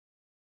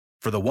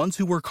For the ones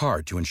who work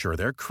hard to ensure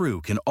their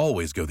crew can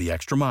always go the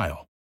extra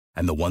mile,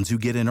 and the ones who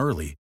get in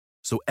early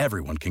so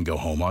everyone can go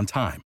home on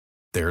time,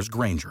 there's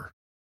Grainger,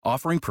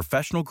 offering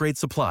professional-grade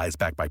supplies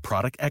backed by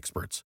product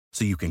experts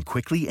so you can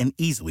quickly and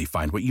easily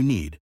find what you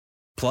need.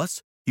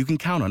 Plus, you can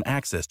count on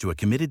access to a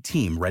committed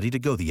team ready to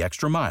go the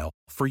extra mile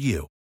for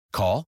you.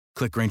 Call,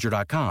 click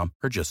Grainger.com,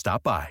 or just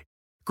stop by.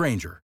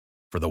 Grainger,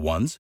 for the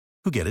ones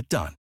who get it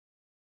done.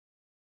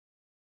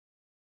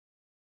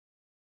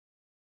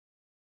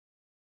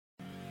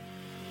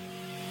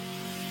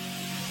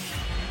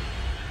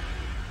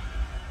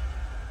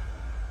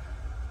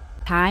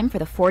 Time for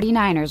the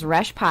 49ers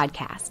Rush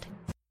Podcast.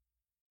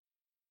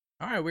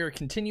 All right, we are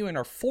continuing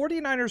our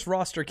 49ers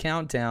roster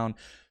countdown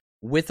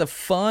with a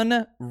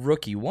fun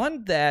rookie.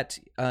 One that,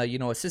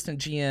 Assistant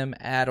GM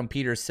Adam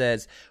Peters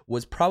says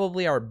was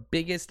probably our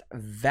biggest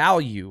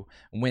value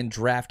when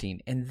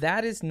drafting. And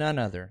that is none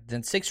other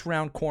than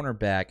 6th-round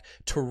cornerback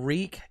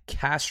Tariq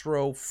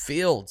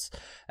Castro-Fields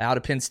out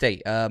of Penn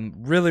State.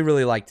 Really,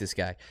 really like this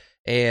guy.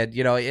 And,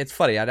 it's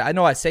funny. I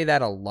know I say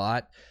that a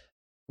lot.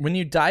 When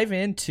you dive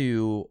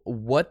into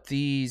what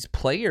these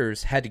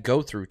players had to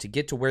go through to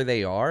get to where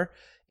they are,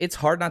 it's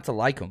hard not to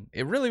like them.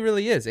 It really,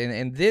 really is.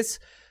 And this,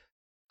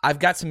 I've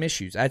got some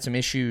issues. I had some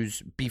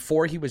issues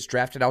before he was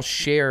drafted. I'll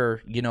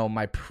share,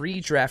 my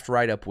pre-draft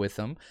write-up with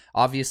him.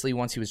 Obviously,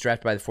 once he was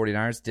drafted by the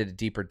 49ers, did a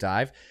deeper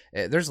dive.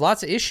 There's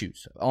lots of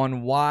issues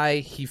on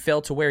why he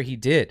fell to where he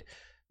did.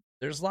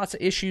 There's lots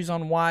of issues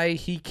on why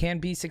he can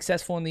be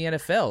successful in the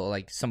NFL,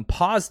 like some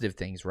positive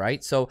things,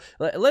 right? So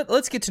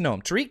let's get to know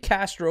him. Tariq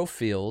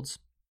Castro-Fields,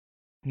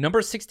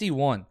 number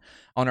 61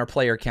 on our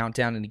player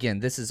countdown. And again,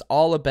 this is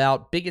all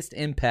about biggest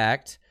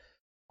impact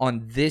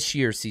on this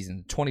year's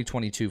season,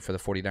 2022 for the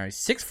 49ers.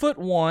 6'1",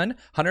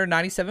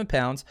 197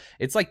 pounds.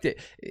 It's like the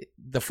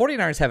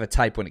 49ers have a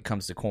type when it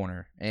comes to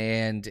corner,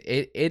 and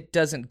it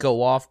doesn't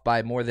go off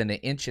by more than 1.5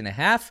 inches.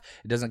 It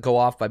doesn't go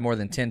off by more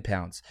than 10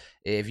 pounds.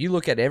 If you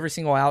look at every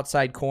single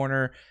outside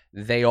corner,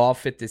 they all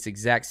fit this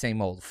exact same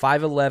mold.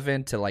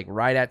 5'11" to like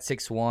right at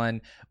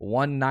 6'1",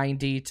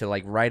 190 to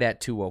like right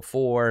at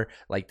 204.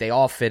 Like they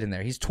all fit in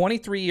there. He's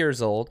 23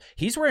 years old.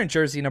 He's wearing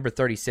jersey number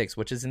 36,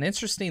 which is an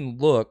interesting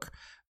look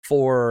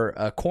for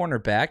a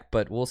cornerback,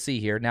 but we'll see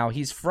here. Now,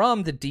 he's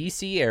from the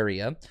D.C.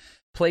 area,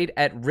 played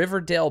at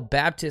Riverdale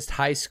Baptist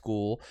High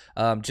School,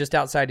 just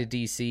outside of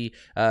D.C.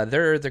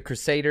 They're the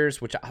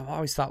Crusaders, which I've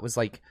always thought was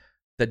like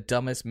the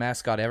dumbest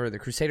mascot ever. The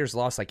Crusaders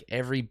lost like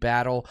every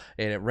battle,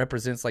 and it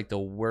represents like the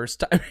worst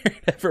time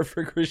ever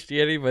for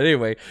Christianity. But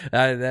anyway,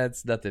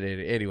 that's nothing.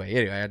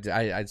 Anyway,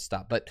 I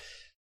stopped. But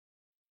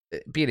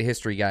being a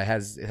history guy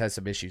has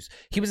some issues.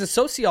 He was a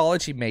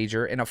sociology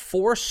major and a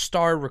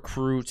 4-star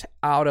recruit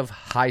out of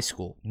high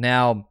school.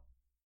 Now,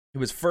 he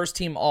was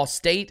first-team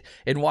All-State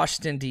in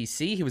Washington,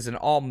 D.C. He was an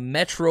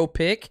All-Metro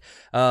pick.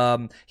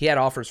 He had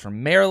offers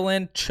from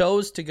Maryland,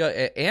 chose to go,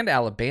 and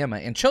Alabama,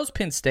 and chose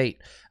Penn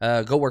State.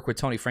 Go work with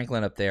Tony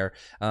Franklin up there.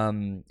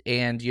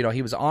 And,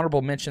 he was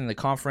honorable mention in the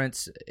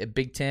conference,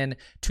 Big Ten,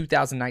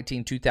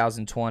 2019,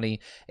 2020.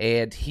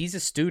 And he's a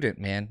student,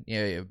 man.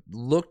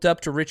 Looked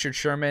up to Richard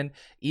Sherman,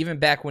 even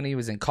back when he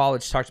was in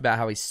college, talked about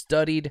how he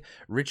studied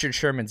Richard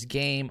Sherman's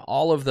game,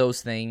 all of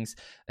those things.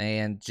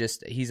 And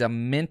just, he's a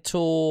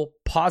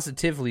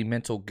positively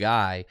mental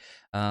guy,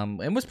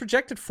 and was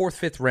projected 4th,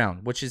 5th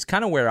round, which is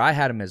kind of where I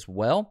had him as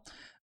well,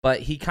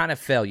 but he kind of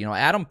fell.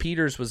 Adam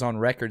Peters was on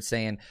record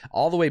saying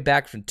all the way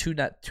back from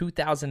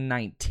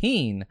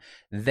 2019,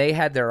 they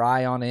had their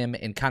eye on him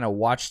and kind of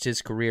watched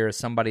his career as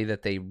somebody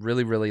that they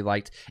really, really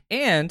liked.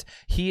 And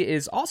he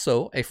is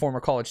also a former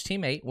college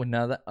teammate with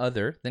none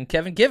other than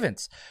Kevin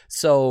Givens.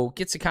 So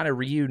gets to kind of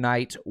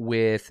reunite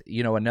with,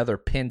 another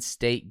Penn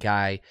State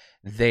guy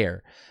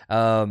there.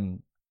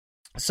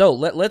 So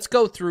let's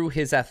go through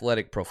his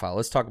athletic profile.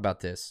 Let's talk about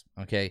this,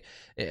 okay?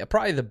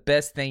 Probably the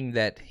best thing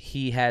that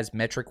he has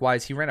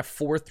metric-wise, he ran a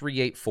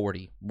 4.38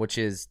 40, which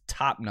is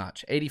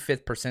top-notch,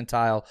 85th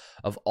percentile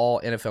of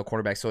all NFL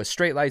quarterbacks. So a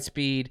straight line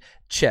speed,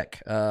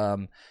 check.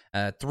 3-cone,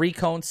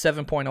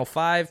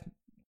 7.05,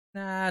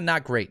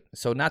 not great.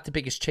 So not the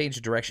biggest change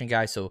of direction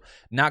guy, so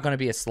not going to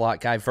be a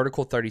slot guy.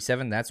 Vertical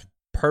 37, that's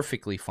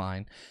perfectly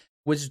fine.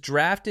 Was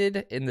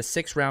drafted in the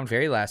 6th round,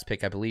 very last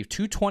pick, I believe,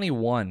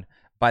 221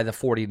 by the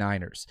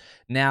 49ers.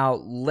 Now,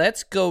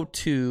 let's go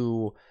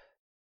to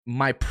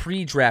my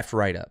pre-draft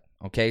write-up,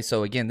 okay?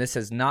 So, again, this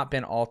has not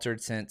been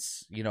altered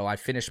since, I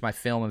finished my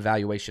film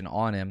evaluation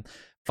on him.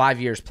 5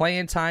 years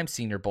playing time,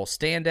 Senior Bowl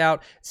standout,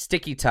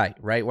 sticky tight,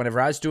 right?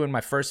 Whenever I was doing my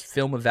first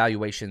film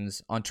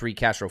evaluations on Tariq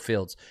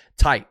Castro-Fields,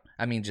 tight.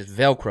 I mean, just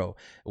Velcro,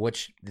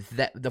 which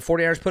the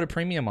 49ers put a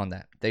premium on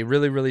that. They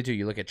really, really do.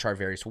 You look at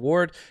Charvarius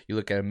Ward, you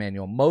look at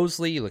Emmanuel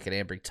Mosley, you look at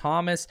Ambry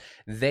Thomas.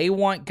 They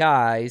want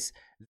guys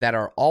that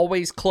are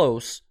always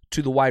close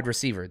to the wide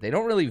receiver. They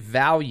don't really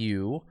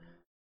value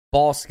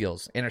ball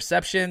skills.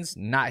 Interceptions,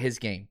 not his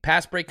game.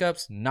 Pass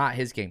breakups, not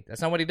his game.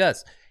 That's not what he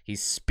does.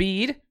 He's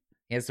speed.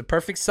 He has the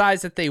perfect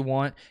size that they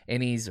want,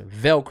 and he's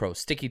Velcro,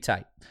 sticky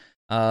tight.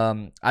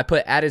 I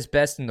put at his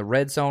best in the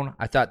red zone.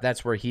 I thought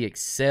that's where he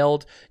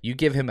excelled. You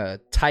give him a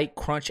tight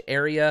crunch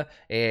area,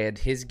 and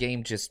his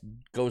game just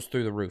goes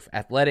through the roof.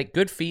 Athletic,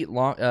 good feet,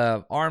 long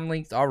arm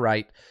length, all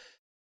right.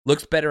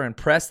 Looks better in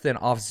press than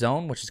off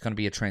zone, which is going to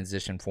be a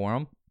transition for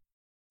him.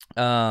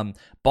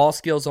 Ball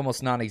skills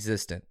almost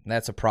non-existent.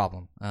 That's a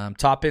problem.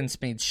 Top end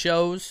speed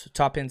shows,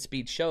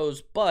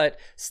 but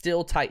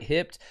still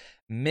tight-hipped.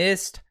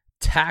 Missed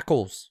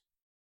tackles.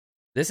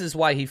 This is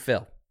why he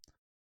fell.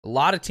 A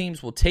lot of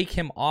teams will take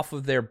him off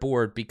of their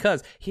board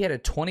because he had a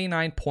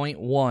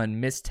 29.1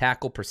 missed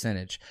tackle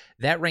percentage.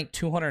 That ranked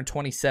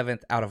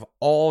 227th out of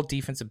all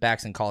defensive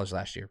backs in college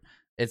last year.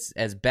 It's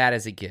as bad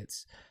as it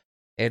gets.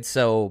 And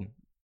so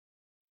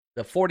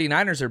the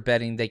 49ers are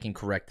betting they can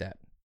correct that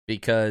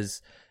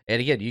because, and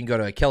again, you can go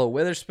to Ahkello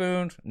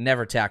Witherspoon,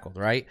 never tackled,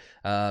 right?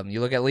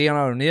 You look at Leon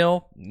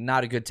O'Neal,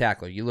 not a good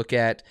tackler. You look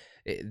at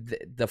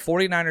the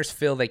 49ers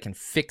feel they can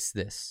fix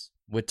this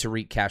with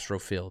Tariq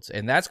Castro-Fields.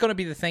 And that's going to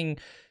be the thing.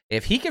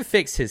 If he can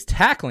fix his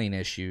tackling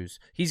issues,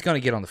 he's going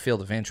to get on the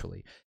field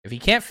eventually. If he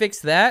can't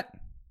fix that,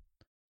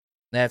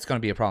 that's going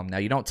to be a problem. Now,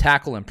 you don't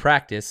tackle in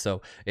practice,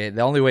 so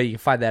the only way you can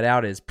find that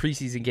out is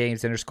preseason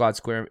games, inter-squad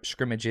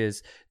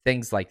scrimmages,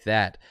 things like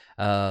that.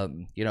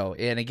 And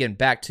again,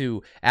 back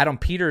to Adam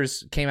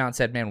Peters came out and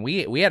said, man,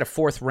 we had a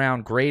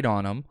 4th-round grade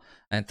on him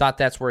and thought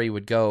that's where he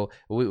would go.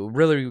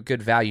 Really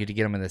good value to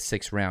get him in the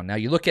 6th round. Now,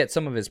 you look at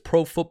some of his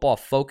Pro Football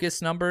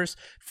Focus numbers,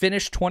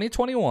 finished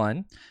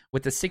 2021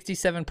 with a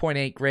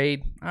 67.8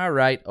 grade. All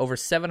right, over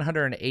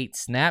 708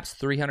 snaps,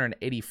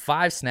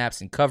 385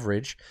 snaps in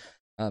coverage.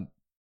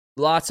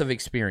 Lots of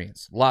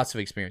experience.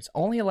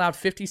 Only allowed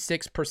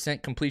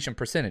 56% completion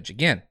percentage.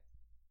 Again,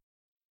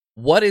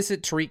 what is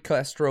it Tariq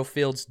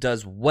Castro-Fields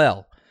does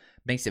well?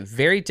 Makes it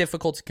very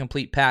difficult to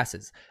complete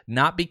passes.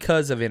 Not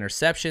because of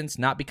interceptions,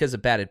 not because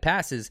of batted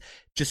passes,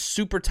 just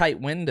super tight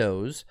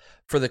windows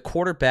for the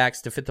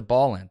quarterbacks to fit the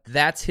ball in.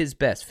 That's his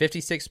best.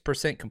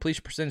 56%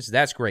 completion percentage,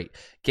 that's great.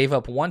 Gave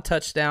up 1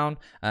 touchdown,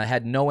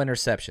 had no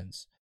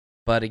interceptions.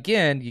 But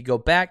again, you go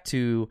back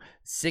to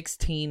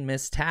 16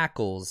 missed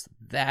tackles.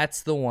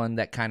 That's the one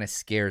that kind of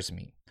scares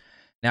me.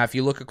 Now, if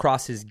you look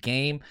across his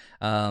game,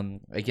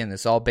 again,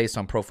 this is all based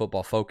on Pro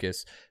Football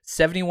Focus.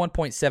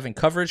 71.7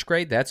 coverage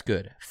grade, that's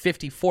good.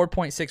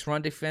 54.6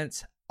 run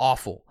defense,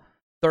 awful.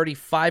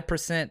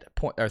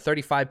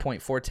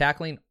 35.4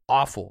 tackling,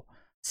 awful.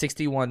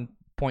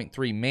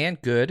 61.3 man,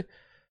 good.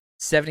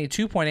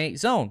 72.8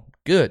 zone,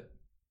 good.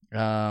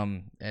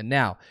 And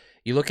now,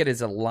 you look at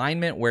his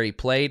alignment where he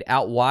played.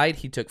 Out wide,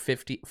 he took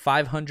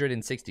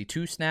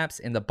 562 snaps.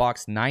 In the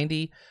box,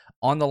 90.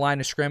 On the line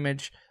of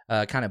scrimmage,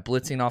 kind of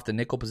blitzing off the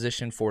nickel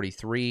position,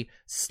 43.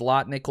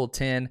 Slot nickel,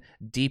 10.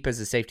 Deep as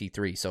a safety,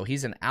 3. So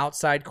he's an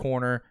outside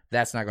corner.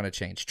 That's not going to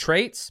change.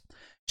 Traits,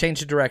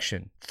 change of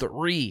direction,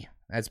 3.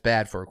 That's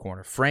bad for a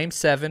corner. Frame,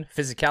 7.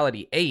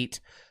 Physicality,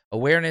 8.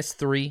 Awareness,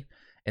 3.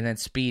 And then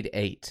speed,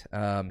 8.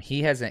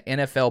 He has an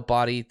NFL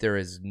body. There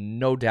is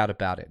no doubt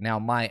about it. Now,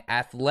 my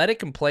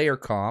athletic and player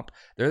comp,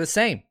 they're the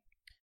same.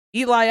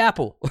 Eli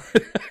Apple,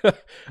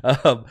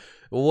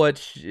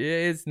 which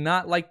is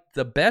not like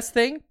the best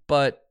thing,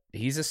 but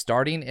he's a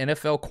starting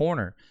NFL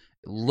corner.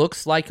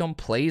 Looks like him,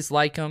 plays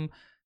like him,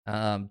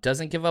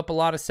 doesn't give up a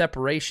lot of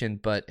separation.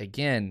 But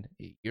again,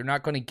 you're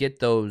not going to get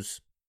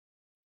those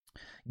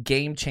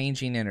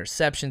game-changing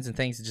interceptions and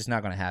things. It's just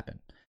not going to happen.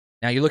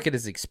 Now, you look at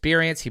his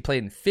experience. He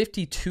played in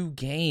 52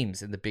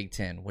 games in the Big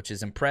Ten, which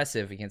is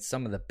impressive against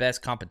some of the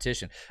best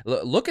competition.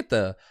 Look at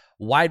the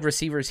wide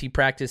receivers he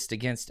practiced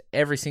against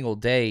every single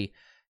day,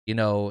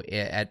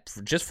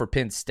 just for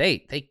Penn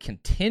State. They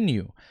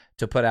continue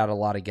to put out a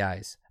lot of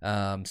guys.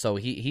 So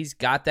he's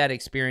got that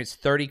experience,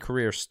 30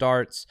 career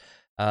starts,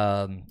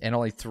 and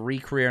only 3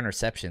 career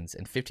interceptions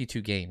in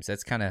 52 games.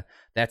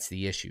 That's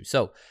the issue.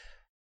 So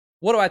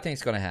what do I think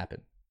is going to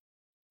happen?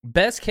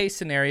 Best case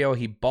scenario,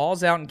 he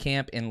balls out in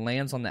camp and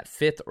lands on that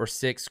 5th or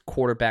 6th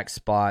quarterback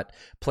spot,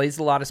 plays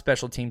a lot of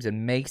special teams,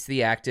 and makes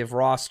the active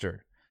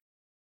roster.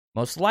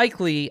 Most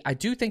likely, I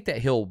do think that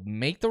he'll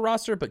make the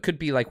roster, but could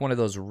be like one of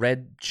those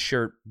red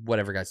shirt,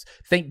 whatever guys.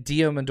 Think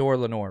Deommodore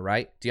Lenoir,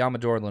 right?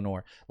 Deommodore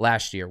Lenoir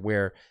last year,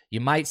 where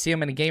you might see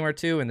him in a game or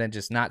two and then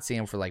just not see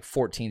him for like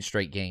 14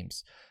 straight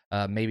games.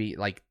 Maybe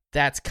like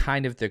that's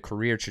kind of the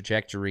career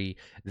trajectory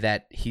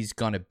that he's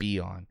going to be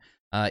on.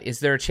 Is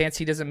there a chance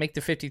he doesn't make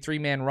the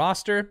 53-man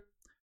roster?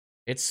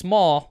 It's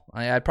small.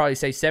 I'd probably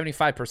say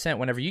 75%.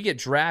 Whenever you get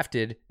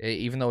drafted,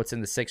 even though it's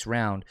in the 6th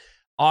round,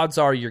 odds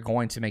are you're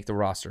going to make the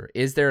roster.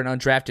 Is there an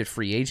undrafted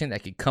free agent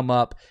that could come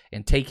up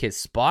and take his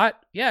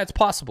spot? Yeah, it's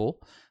possible.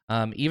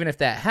 Even if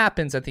that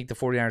happens, I think the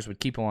 49ers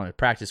would keep him on the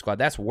practice squad.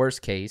 That's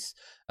worst case.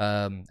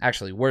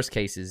 Actually, worst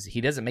case is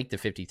he doesn't make the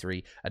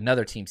 53.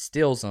 Another team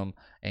steals him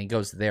and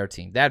goes to their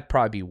team. That'd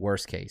probably be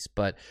worst case.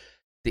 But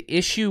the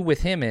issue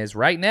with him is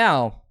right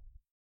now,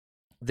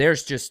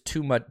 there's just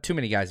too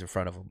many guys in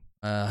front of him.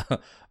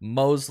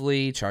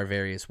 Mosley,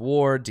 Charvarius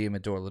Ward,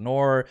 Deommodore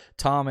Lenoir,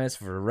 Thomas,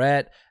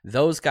 Verrett,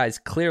 those guys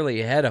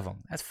clearly ahead of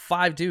him. That's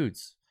 5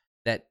 dudes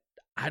that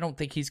I don't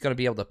think he's going to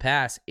be able to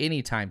pass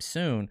anytime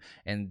soon.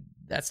 And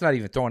that's not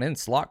even throwing in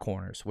slot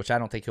corners, which I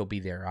don't think he'll be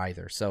there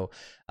either. So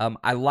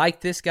I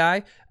like this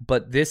guy,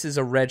 but this is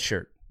a red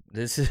shirt.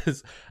 This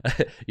is,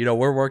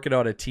 we're working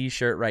on a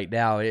T-shirt right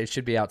now. It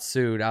should be out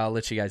soon. I'll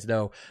let you guys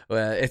know.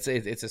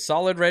 It's a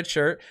solid red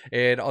shirt,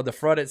 and on the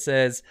front it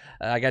says,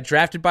 I got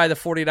drafted by the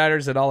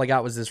 49ers, and all I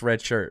got was this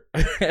red shirt.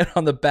 And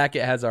on the back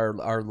it has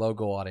our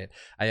logo on it.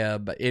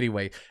 But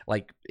anyway,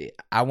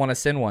 I want to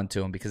send one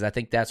to him because I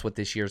think that's what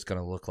this year is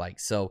going to look like.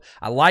 So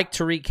I like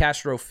Tariq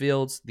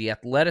Castro-Fields. The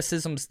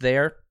athleticism's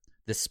there.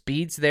 The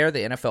speed's there.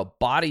 The NFL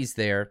body's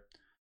there.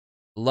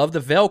 Love the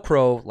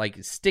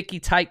Velcro, sticky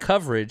tight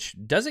coverage.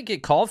 Doesn't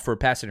get called for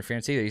pass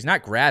interference either. He's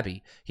not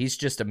grabby. He's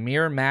just a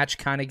mirror match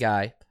kind of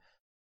guy.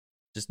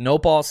 Just no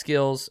ball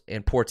skills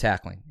and poor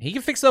tackling. He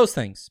can fix those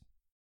things.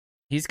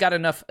 He's got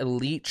enough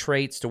elite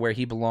traits to where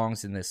he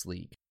belongs in this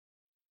league.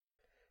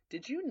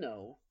 Did you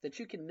know that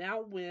you can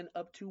now win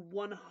up to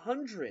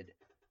 100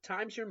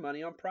 times your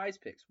money on Prize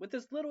Picks with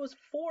as little as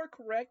 4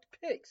 correct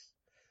picks?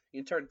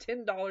 You can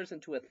turn $10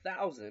 into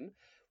 $1,000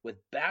 with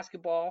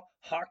basketball,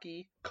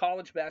 hockey,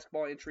 college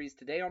basketball entries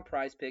today on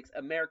Prize Picks,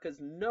 America's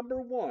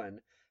 #1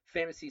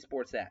 fantasy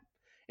sports app.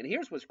 And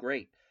here's what's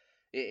great.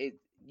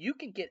 You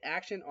can get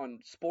action on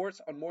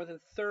sports on more than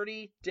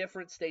 30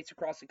 different states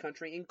across the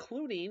country,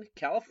 including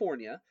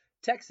California,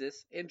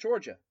 Texas, and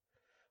Georgia.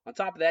 On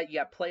top of that, you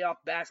got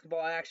playoff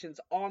basketball actions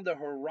on the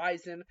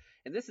horizon,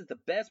 and this is the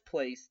best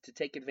place to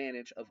take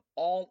advantage of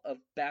all of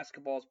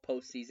basketball's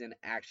postseason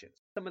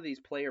actions. Some of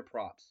these player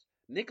props.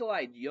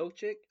 Nikolai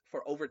Jokic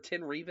for over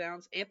 10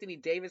 rebounds. Anthony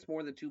Davis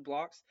more than 2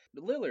 blocks.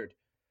 Lillard,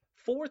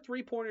 4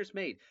 3-pointers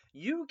made.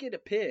 You get to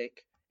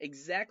pick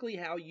exactly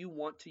how you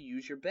want to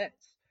use your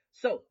bets.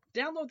 So,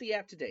 download the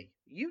app today.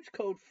 Use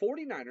code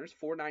 49ers,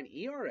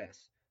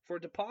 49ERS, for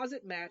a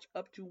deposit match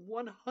up to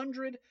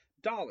 $100.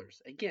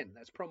 Again,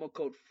 that's promo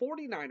code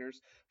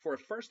 49ers for a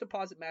first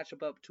deposit match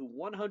up to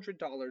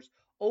 $100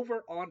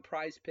 over on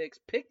Prize Picks.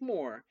 Pick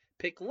more,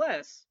 pick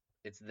less.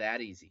 It's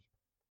that easy.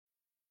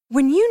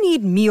 When you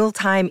need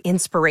mealtime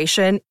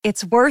inspiration,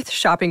 it's worth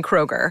shopping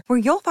Kroger, where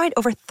you'll find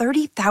over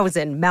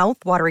 30,000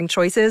 mouth-watering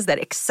choices that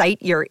excite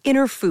your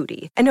inner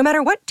foodie. And no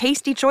matter what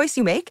tasty choice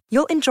you make,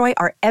 you'll enjoy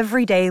our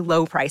everyday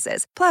low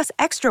prices, plus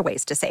extra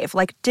ways to save,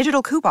 like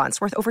digital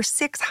coupons worth over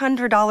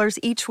 $600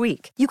 each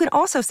week. You can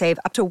also save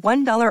up to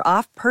 $1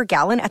 off per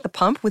gallon at the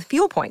pump with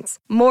fuel points.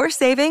 More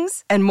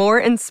savings and more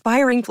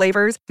inspiring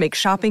flavors make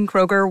shopping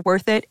Kroger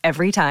worth it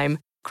every time.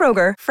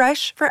 Kroger,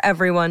 fresh for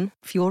everyone.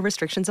 Fuel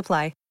restrictions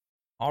apply.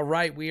 All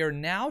right, we are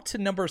now to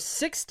number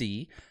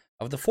 60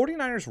 of the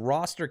 49ers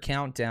roster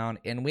countdown,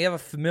 and we have a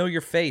familiar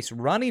face,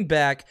 running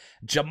back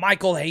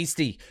JaMycal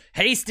Hasty.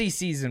 Hasty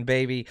season,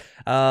 baby.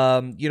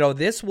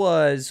 This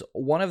was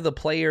one of the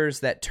players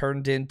that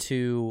turned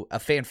into a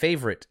fan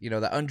favorite, the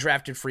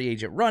undrafted free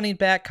agent running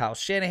back, Kyle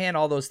Shanahan,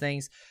 all those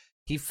things.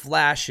 He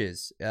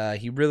flashes.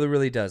 He really,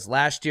 really does.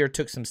 Last year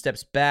took some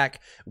steps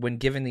back when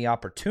given the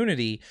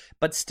opportunity,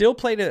 but still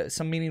played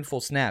some meaningful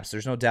snaps.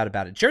 There's no doubt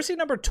about it. Jersey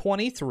number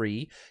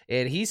 23,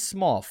 and he's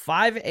small,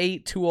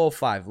 5'8",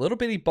 205, little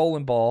bitty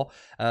bowling ball,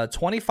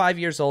 25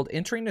 years old,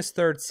 entering his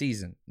 3rd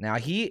season. Now,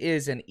 he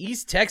is an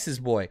East Texas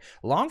boy,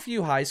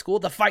 Longview High School,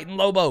 the Fighting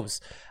Lobos,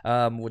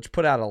 which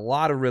put out a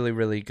lot of really,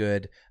 really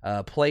good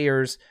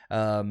players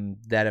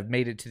that have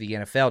made it to the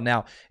NFL.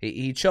 Now,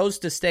 he chose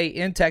to stay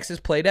in Texas,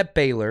 played at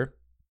Baylor.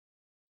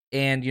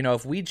 And,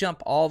 if we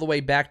jump all the way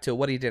back to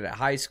what he did at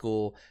high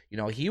school,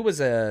 he was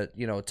a,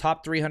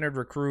 top 300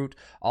 recruit,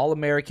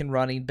 All-American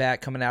running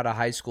back coming out of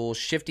high school,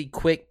 shifty,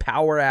 quick,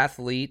 power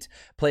athlete,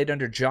 played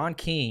under John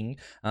King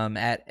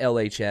at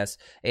LHS.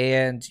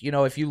 And,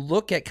 if you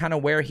look at kind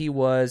of where he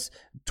was,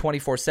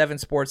 24/7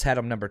 Sports had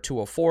him number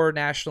 204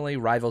 nationally,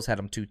 Rivals had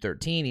him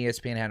 213,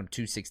 ESPN had him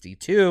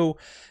 262,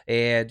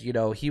 and,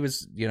 he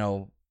was,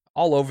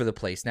 all over the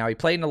place. Now, he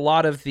played in a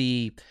lot of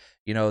the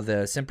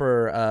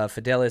Semper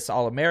Fidelis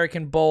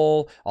All-American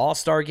Bowl,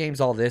 All-Star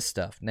games, all this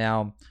stuff.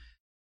 Now,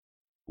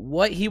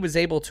 what he was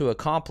able to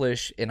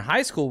accomplish in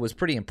high school was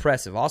pretty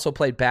impressive. Also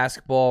played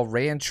basketball,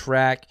 ran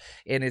track,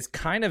 and it's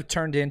kind of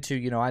turned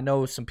into, I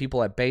know some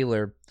people at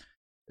Baylor,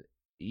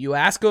 you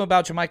ask them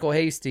about JaMycal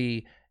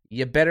Hasty,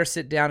 you better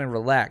sit down and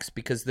relax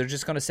because they're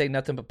just going to say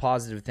nothing but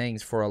positive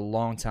things for a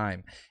long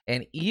time.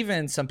 And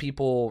even some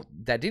people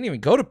that didn't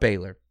even go to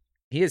Baylor,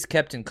 he has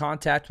kept in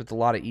contact with a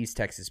lot of East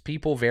Texas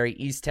people, very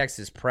East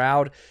Texas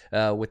proud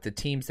with the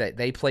teams that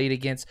they played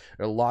against.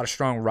 There are a lot of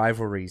strong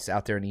rivalries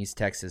out there in East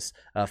Texas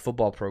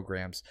football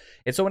programs.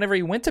 And so whenever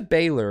he went to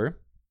Baylor,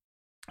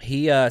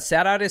 he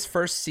sat out his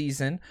first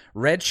season,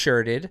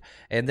 redshirted,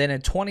 and then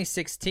in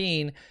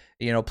 2016,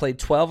 played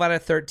 12 out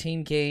of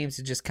 13 games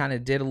and just kind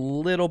of did a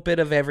little bit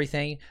of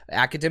everything.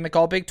 Academic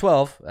All Big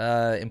 12.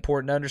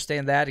 Important to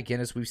understand that.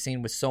 Again, as we've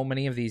seen with so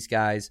many of these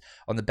guys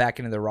on the back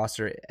end of their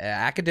roster,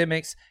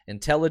 academics,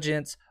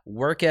 intelligence,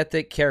 work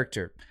ethic,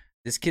 character.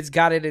 This kid's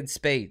got it in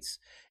spades.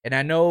 And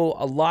I know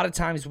a lot of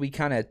times we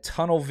kind of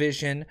tunnel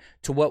vision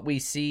to what we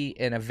see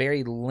in a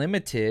very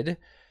limited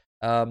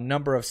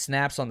number of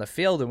snaps on the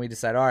field, and we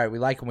decide, all right, we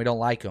like him, we don't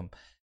like him.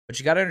 But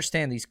you got to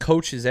understand, these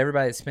coaches,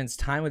 everybody that spends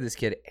time with this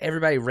kid,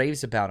 everybody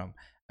raves about him.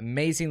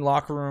 Amazing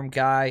locker room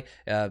guy,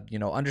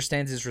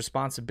 understands his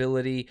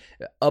responsibility,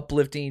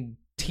 uplifting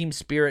team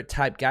spirit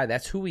type guy.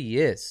 That's who he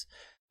is.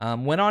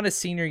 Went on his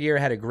senior year,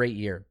 had a great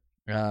year.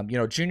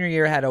 Junior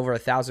year had over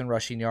 1,000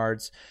 rushing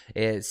yards.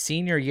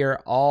 Senior year,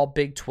 all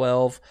Big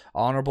 12,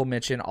 honorable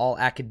mention, all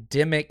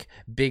academic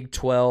Big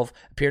 12,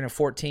 appeared in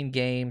 14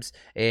 games,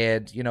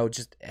 and,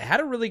 just had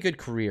a really good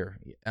career.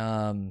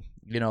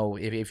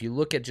 If you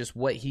look at just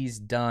what he's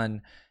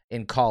done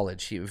in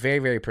college, he was very,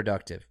 very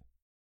productive.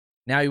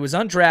 Now, he was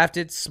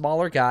undrafted,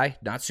 smaller guy,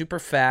 not super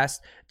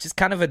fast, just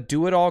kind of a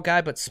do-it-all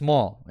guy, but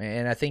small.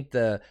 And I think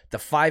the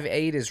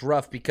 5'8" is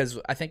rough because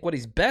I think what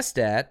he's best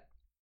at,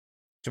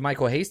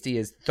 JaMycal Hasty,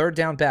 is third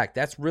down back.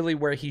 That's really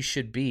where he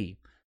should be.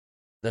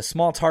 The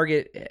small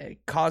target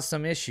caused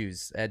some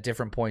issues at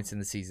different points in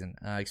the season,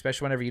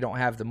 especially whenever you don't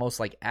have the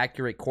most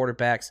accurate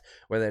quarterbacks,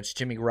 whether it's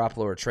Jimmy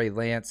Garoppolo or Trey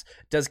Lance.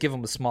 It does give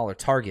him a smaller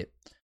target.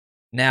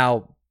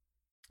 Now,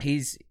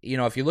 he's,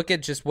 if you look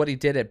at just what he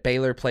did at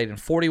Baylor, played in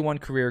 41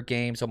 career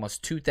games,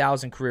 almost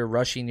 2,000 career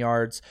rushing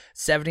yards,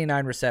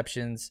 79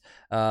 receptions.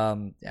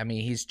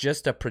 He's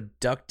just a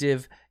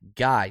productive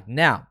guy.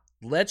 Now,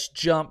 let's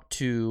jump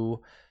to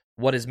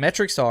what his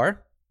metrics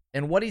are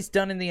and what he's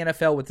done in the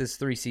NFL with his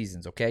 3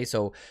 seasons, okay?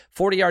 So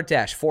 40-yard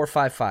dash,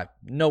 4.55.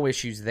 No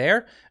issues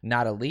there.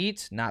 Not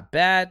elite, not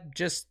bad,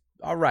 just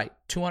all right.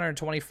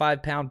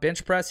 225-pound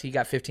bench press, he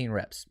got 15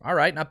 reps. All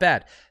right, not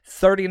bad.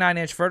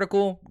 39-inch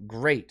vertical,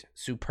 great,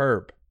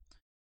 superb.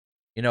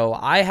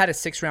 I had a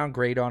 6th-round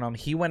grade on him.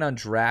 He went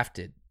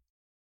undrafted.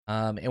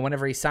 And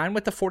whenever he signed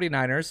with the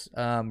 49ers,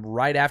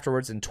 right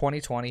afterwards in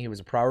 2020, he was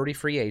a priority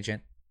free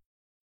agent.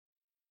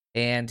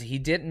 And he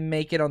didn't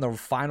make it on the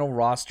final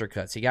roster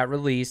cuts. He got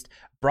released,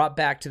 brought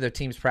back to the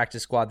team's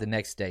practice squad the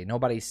next day.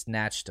 Nobody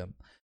snatched him.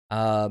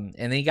 And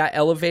then he got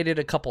elevated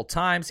a couple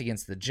times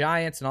against the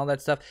Giants and all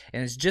that stuff.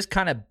 And it's just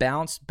kind of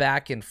bounced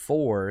back and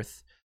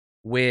forth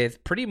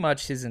with pretty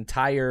much his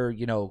entire,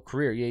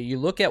 career. You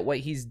look at what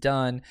he's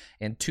done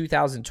in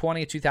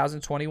 2020 and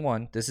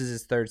 2021. This is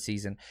his 3rd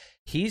season.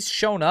 He's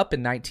shown up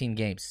in 19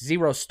 games,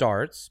 0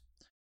 starts,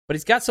 but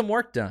he's got some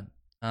work done.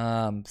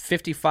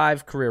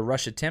 55 career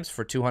rush attempts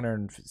for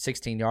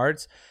 216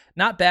 yards.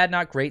 Not bad,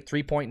 not great.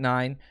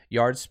 3.9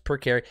 yards per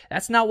carry.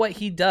 That's not what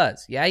he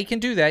does. Yeah, he can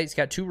do that. He's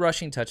got 2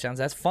 rushing touchdowns.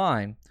 That's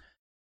fine.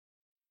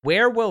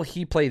 Where will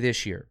he play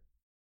this year?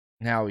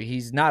 Now,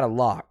 he's not a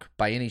lock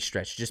by any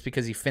stretch just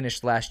because he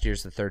finished last year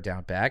as the 3rd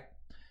down back.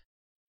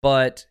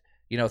 But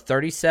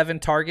 37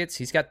 targets.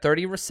 He's got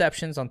 30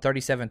 receptions on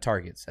 37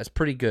 targets. That's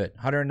pretty good.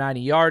 190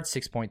 yards,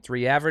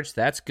 6.3 average.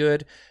 That's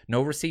good.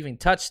 No receiving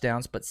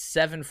touchdowns, but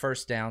 7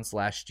 first downs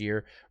last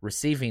year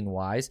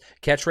receiving-wise.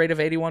 Catch rate of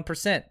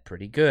 81%.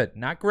 Pretty good.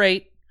 Not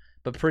great,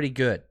 but pretty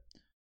good.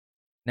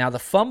 Now, the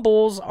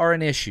fumbles are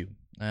an issue.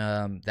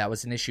 That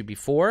was an issue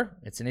before.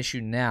 It's an issue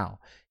now.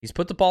 He's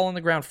put the ball on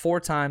the ground 4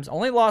 times.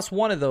 Only lost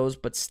 1 of those,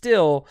 but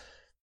still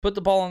put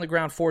the ball on the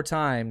ground 4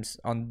 times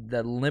on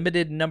the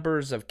limited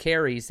numbers of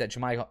carries that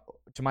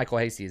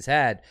JaMycal Hasty has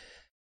had.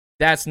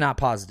 That's not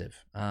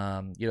positive.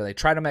 They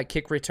tried him at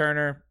kick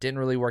returner. Didn't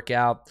really work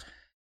out.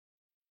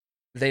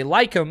 They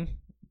like him,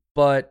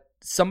 but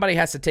somebody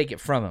has to take it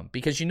from him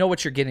because you know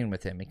what you're getting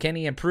with him. And can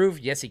he improve?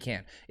 Yes, he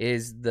can.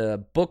 Is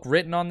the book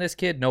written on this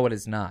kid? No, it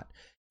is not.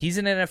 He's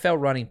an NFL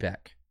running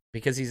back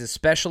because he's a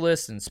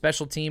specialist and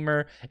special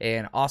teamer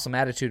and awesome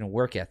attitude and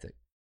work ethic.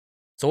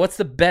 So what's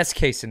the best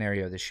case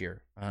scenario this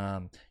year?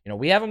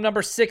 We have him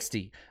number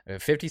 60.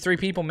 53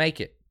 people make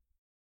it.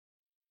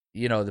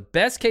 The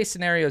best case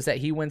scenario is that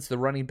he wins the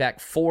running back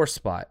 4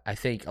 spot. I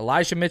think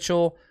Elijah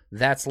Mitchell,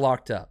 that's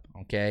locked up,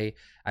 okay?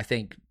 I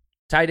think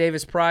Ty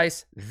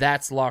Davis-Price,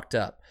 that's locked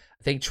up.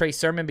 I think Trey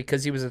Sermon,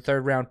 because he was a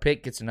 3rd-round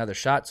pick, gets another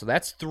shot. So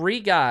that's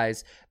 3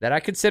 guys that I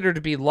consider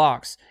to be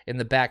locks in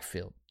the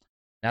backfield.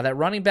 Now that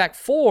running back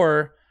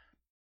 4...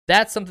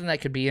 that's something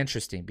that could be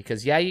interesting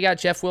because, yeah, you got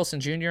Jeff Wilson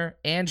Jr.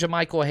 and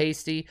JaMycal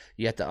Hasty.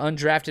 You got the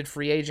undrafted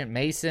free agent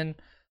Mason.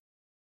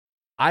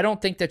 I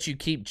don't think that you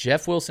keep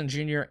Jeff Wilson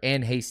Jr.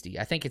 and Hasty.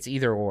 I think it's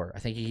either or. I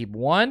think you keep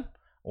one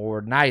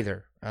or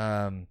neither.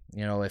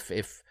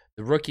 If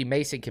the rookie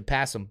Mason can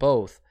pass them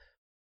both,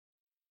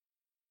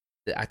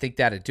 I think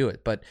that'd do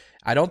it. But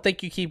I don't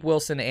think you keep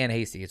Wilson and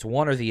Hasty. It's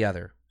one or the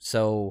other.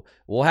 So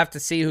we'll have to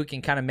see who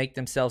can kind of make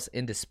themselves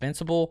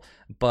indispensable.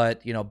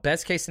 But,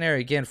 best case scenario,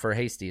 again, for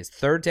Hasty is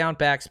 3rd down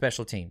back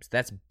special teams.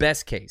 That's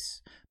best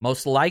case.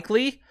 Most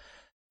likely,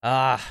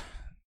 I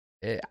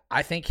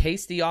think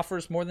Hasty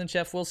offers more than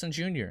Jeff Wilson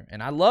Jr.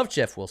 And I love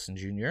Jeff Wilson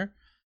Jr.,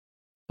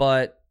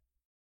 but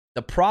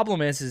the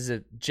problem is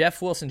that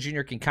Jeff Wilson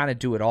Jr. can kind of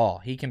do it all.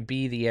 He can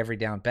be the every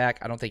down back.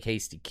 I don't think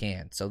Hasty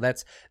can. So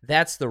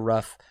that's the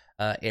rough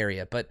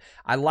area. But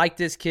I like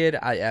this kid.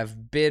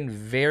 I've been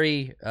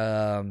very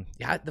the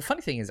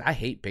funny thing is I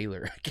hate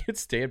Baylor. I can't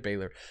stand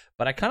Baylor,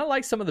 but I kind of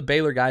like some of the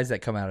Baylor guys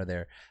that come out of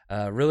there.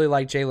 Really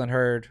like Jalen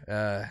Hurd,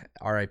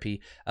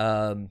 RIP.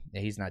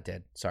 He's not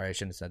dead. Sorry, I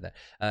shouldn't have said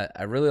that.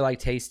 I really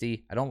liked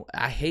Hasty.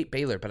 I hate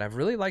Baylor, but I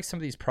really like some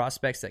of these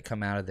prospects that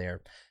come out of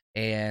there.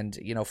 And,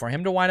 for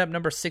him to wind up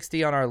number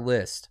 60 on our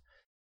list,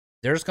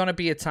 there's going to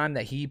be a time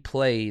that he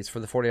plays for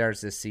the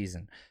 49ers this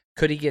season.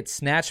 Could he get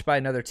snatched by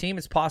another team?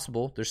 It's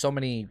possible. There's so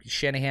many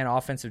Shanahan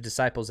offensive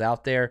disciples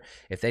out there.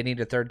 If they need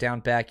a third down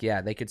back,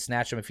 yeah, they could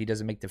snatch him if he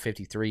doesn't make the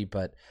 53.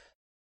 But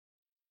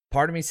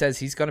part of me says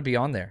he's going to be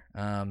on there.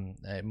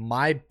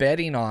 My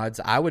betting odds,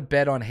 I would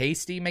bet on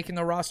Hasty making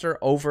the roster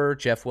over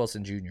Jeff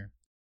Wilson Jr.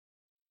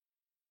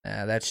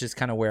 That's just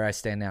kind of where I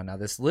stand now. Now,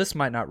 this list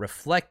might not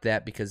reflect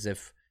that because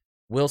if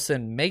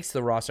Wilson makes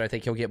the roster, I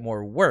think he'll get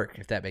more work,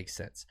 if that makes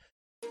sense.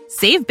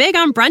 Save big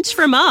on brunch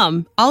for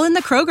mom, all in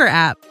the Kroger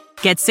app.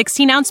 Get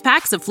 16-ounce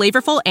packs of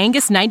flavorful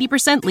Angus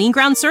 90% lean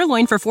ground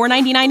sirloin for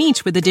 $4.99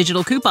 each with a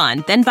digital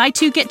coupon. Then buy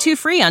 2, get 2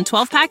 free on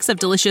 12 packs of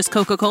delicious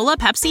Coca-Cola,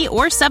 Pepsi,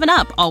 or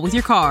 7-Up, all with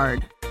your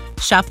card.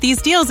 Shop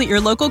these deals at your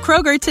local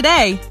Kroger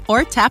today,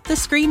 or tap the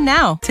screen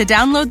now to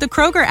download the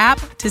Kroger app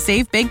to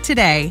save big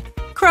today.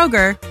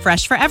 Kroger,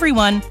 fresh for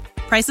everyone.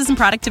 Prices and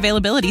product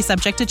availability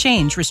subject to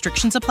change.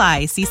 Restrictions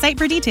apply. See site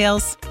for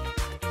details.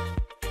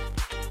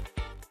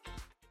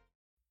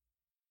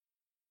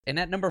 And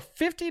at number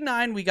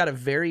 59, we got a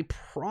very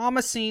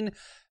promising,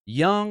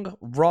 young,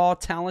 raw,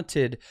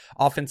 talented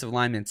offensive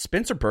lineman,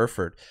 Spencer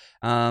Burford.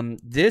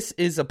 This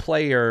is a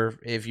player,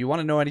 if you want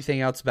to know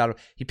anything else about him,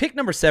 he picked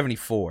number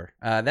 74.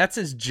 That's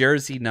his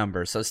jersey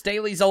number. So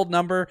Staley's old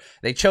number,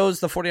 the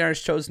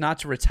 49ers chose not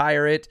to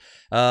retire it.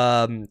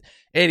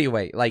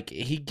 Anyway,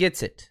 he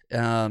gets it.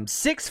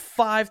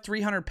 6'5",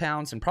 300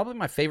 pounds, and probably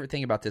my favorite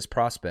thing about this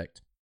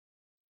prospect,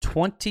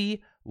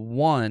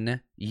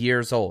 21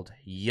 years old.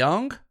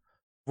 Young,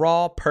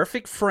 raw,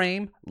 perfect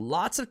frame,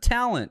 lots of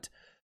talent.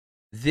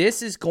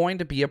 This is going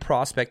to be a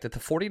prospect that the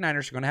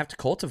 49ers are going to have to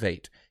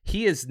cultivate.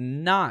 He is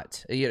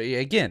not,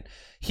 again,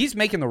 he's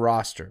making the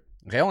roster.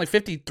 Okay, only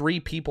 53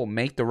 people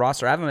make the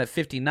roster. I have him at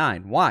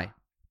 59. Why?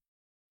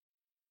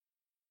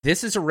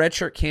 This is a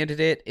redshirt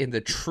candidate in the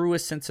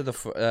truest sense of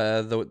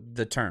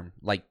the term.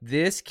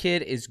 This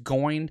kid is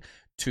going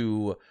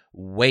to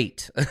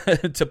wait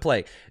to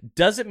play.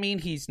 Doesn't mean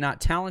he's not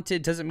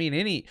talented. Doesn't mean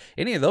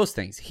any of those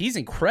things. He's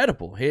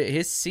incredible.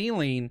 His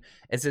ceiling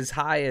is as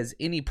high as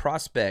any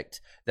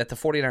prospect that the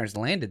 49ers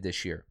landed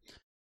this year.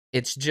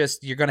 It's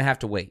just you're going to have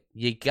to wait.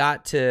 You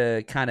got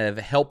to kind of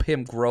help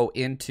him grow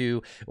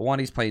into one.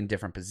 He's playing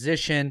different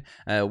position.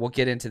 We'll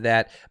get into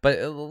that.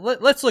 But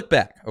let's look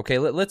back. Okay,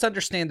 let's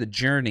understand the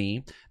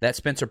journey that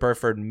Spencer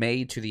Burford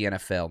made to the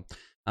NFL.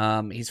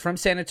 He's from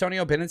San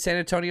Antonio, been in San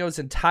Antonio his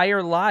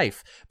entire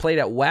life, played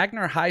at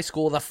Wagner High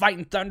School, the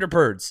Fighting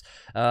Thunderbirds,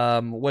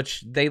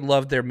 which they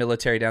loved their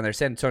military down there.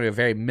 San Antonio,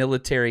 very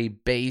military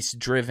base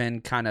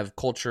driven kind of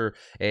culture,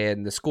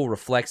 and the school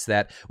reflects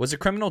that. Was a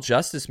criminal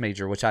justice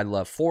major, which I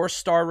love.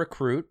 4-star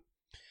recruit.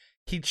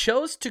 He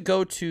chose to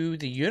go to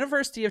the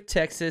University of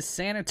Texas,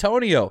 San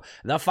Antonio,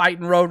 the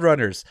Fighting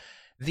Roadrunners.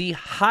 The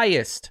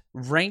highest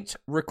ranked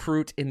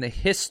recruit in the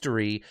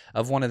history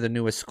of one of the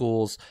newest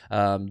schools,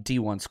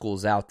 D1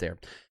 schools out there.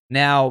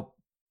 Now,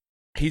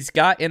 he's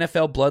got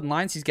NFL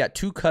bloodlines. He's got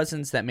 2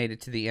 cousins that made it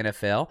to the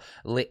NFL.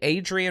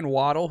 Adrian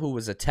Waddle, who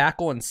was a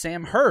tackle, and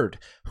Sam Hurd,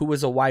 who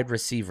was a wide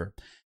receiver.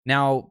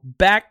 Now,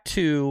 back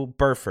to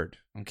Burford.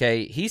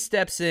 Okay, he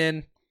steps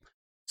in,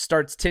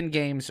 starts 10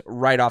 games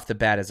right off the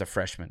bat as a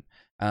freshman.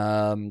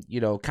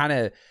 Kind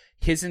of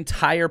his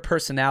entire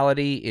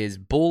personality is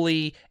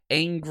bully,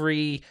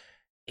 angry.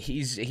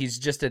 He's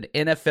just an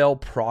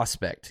NFL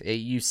prospect.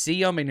 You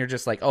see him and you're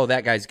just like, oh,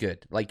 that guy's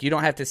good. You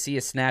don't have to see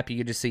a snap. You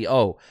can just see,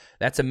 oh,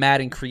 that's a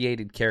Madden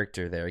created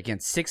character there. Again,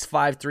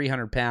 6'5",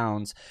 300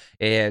 pounds,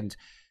 and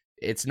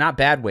it's not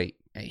bad weight.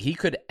 He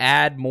could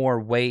add more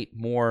weight,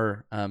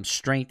 more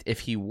strength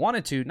if he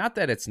wanted to. Not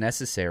that it's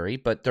necessary,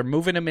 but they're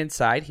moving him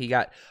inside. He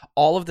got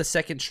all of the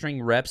second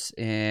string reps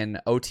in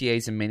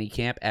OTAs and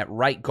minicamp at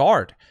right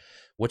guard,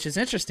 which is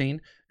interesting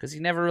because he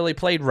never really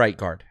played right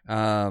guard.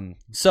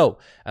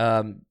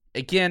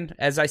 Again,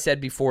 as I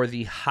said before,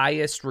 the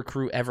highest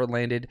recruit ever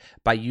landed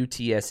by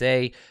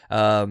UTSA.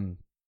 And,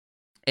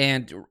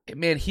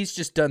 man, he's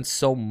just done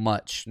so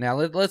much. Now,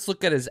 let's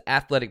look at his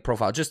athletic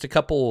profile. Just a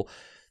couple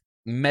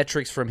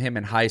metrics from him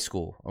in high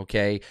school,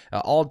 okay?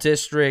 All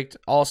district,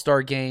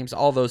 all-star games,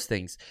 all those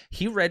things.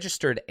 He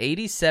registered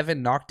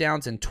 87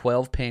 knockdowns and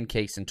 12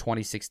 pancakes in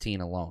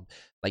 2016 alone.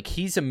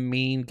 He's a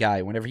mean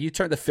guy. Whenever you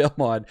turn the film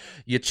on,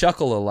 you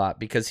chuckle a lot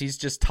because he's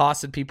just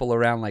tossing people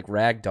around like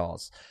rag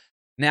dolls.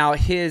 Now,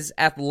 his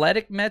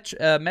athletic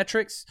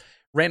metrics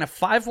ran a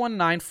 5'1",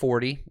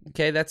 940.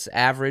 Okay, that's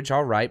average,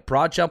 all right.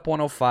 Broad jump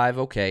 105,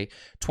 okay.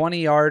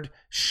 20-yard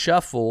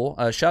shuttle,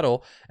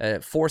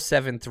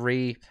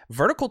 4.73.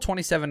 Vertical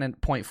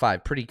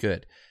 27.5, pretty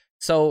good.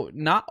 So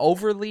not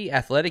overly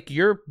athletic.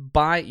 You're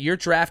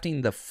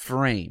drafting the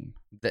frame.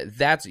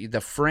 That's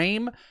the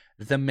frame,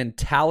 the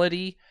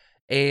mentality,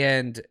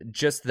 and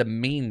just the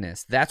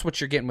meanness. That's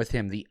what you're getting with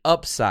him. The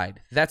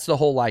upside. That's the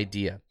whole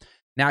idea.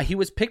 Now, he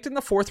was picked in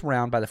the 4th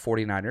round by the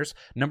 49ers,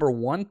 number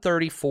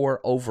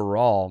 134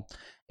 overall.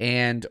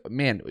 And,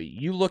 man,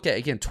 you look at,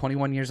 again,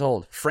 21 years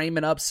old, frame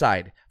and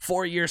upside,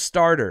 4-year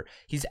starter.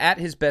 He's at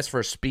his best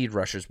for speed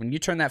rushers. When you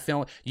turn that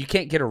film, you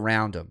can't get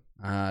around him.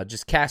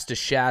 Just cast a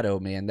shadow,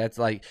 man. That's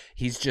like,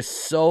 he's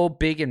just so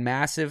big and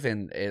massive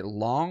and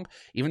long.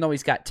 Even though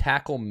he's got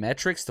tackle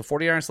metrics, the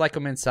 49ers like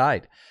him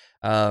inside.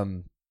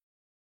 So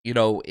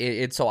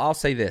I'll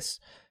say this.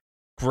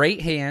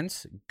 Great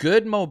hands,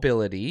 good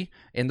mobility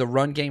in the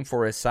run game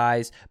for his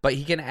size, but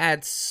he can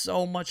add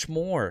so much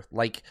more.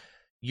 Like,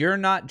 you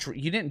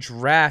didn't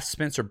draft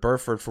Spencer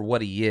Burford for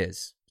what he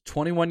is.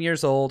 21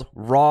 years old,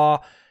 raw.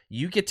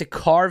 You get to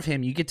carve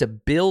him. You get to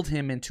build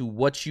him into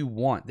what you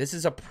want. This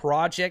is a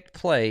project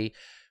play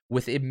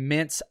with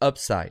immense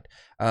upside.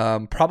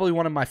 Probably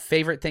one of my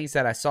favorite things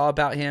that I saw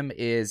about him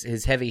is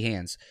his heavy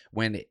hands.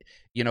 When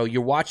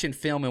you're watching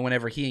film and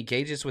whenever he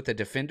engages with a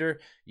defender,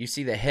 you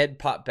see the head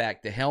pop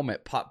back, the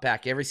helmet pop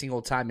back every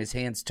single time his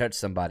hands touch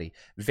somebody.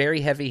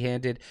 Very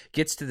heavy-handed,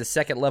 gets to the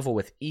second level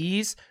with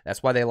ease.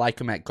 That's why they like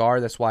him at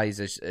guard. That's why he's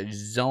a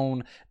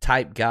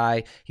zone-type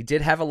guy. He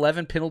did have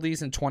 11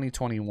 penalties in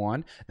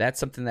 2021. That's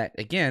something that,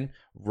 again,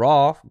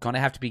 raw, going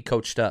to have to be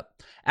coached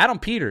up. Adam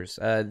Peters,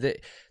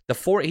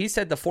 he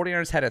said the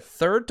 49ers had a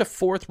 3rd to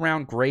 4th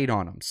round grade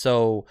on him.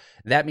 So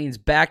that means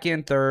back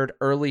end 3rd,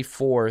 early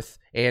 4th.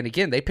 And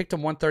again, they picked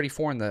him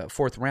 134 in the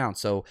 4th round.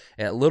 So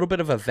a little bit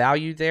of a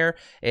value there.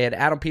 And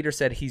Adam Peters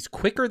said he's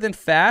quicker than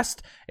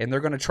fast, and they're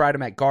going to try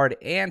him at guard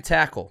and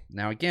tackle.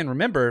 Now, again,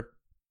 remember,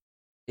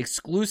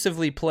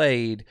 exclusively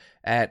played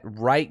at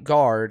right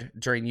guard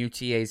during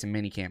UTAs and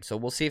minicamp. So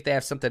we'll see if they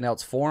have something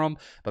else for him.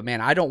 But,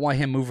 man, I don't want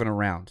him moving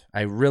around.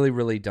 I really,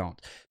 really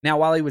don't. Now,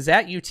 while he was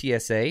at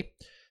UTSA,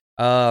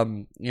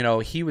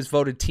 he was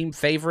voted team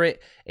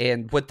favorite,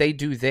 and what they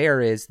do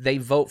there is they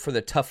vote for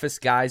the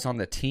toughest guys on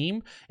the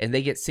team, and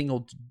they get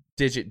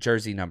single-digit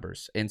jersey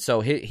numbers. And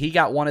so he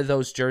got one of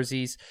those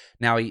jerseys.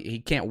 Now, he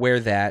can't wear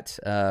that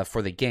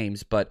for the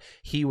games, but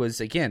he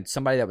was, again,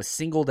 somebody that was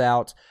singled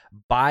out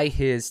by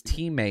his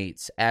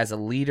teammates as a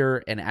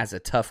leader and as a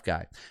tough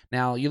guy.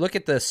 Now, you look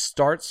at the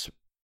starts.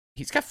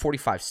 He's got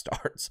 45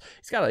 starts.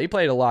 He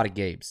played a lot of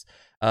games.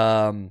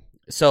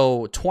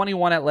 So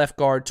 21 at left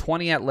guard,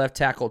 20 at left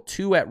tackle,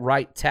 2 at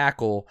right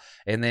tackle,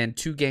 and then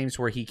 2 games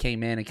where he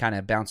came in and kind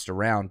of bounced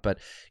around. But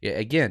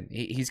again,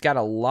 he's got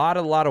a lot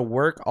of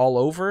work all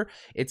over.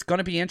 It's going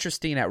to be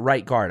interesting at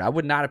right guard. I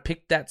would not have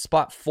picked that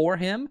spot for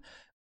him,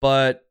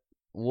 but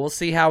we'll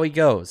see how he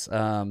goes.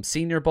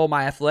 Senior Bowl,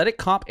 my athletic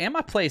comp and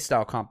my play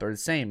style comp are the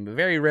same.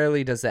 Very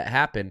rarely does that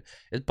happen.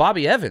 It's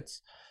Bobby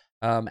Evans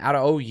out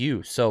of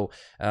OU. So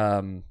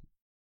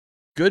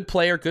good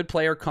player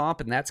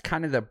comp, and that's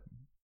kind of the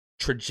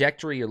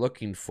trajectory you're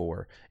looking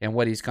for and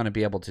what he's going to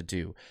be able to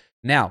do.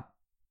 Now,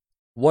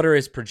 what are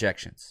his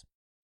projections?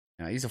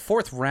 He's a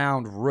 4th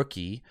round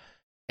rookie,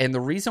 and the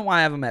reason why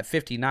I have him at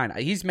 59,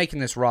 he's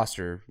making this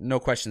roster, no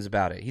questions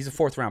about it. He's a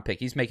 4th round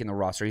pick. He's making the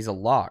roster. He's a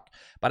lock.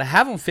 But I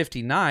have him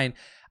 59.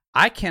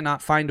 I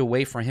cannot find a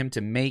way for him to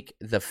make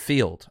the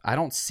field. I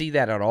don't see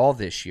that at all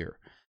this year.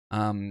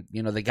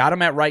 They got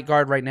him at right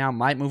guard right now,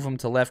 might move him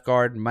to left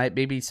guard,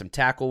 maybe some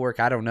tackle work,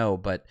 I don't know,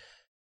 but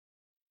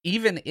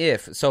even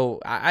if, so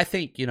I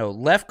think,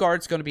 left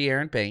guard's going to be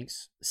Aaron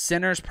Banks.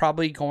 Center's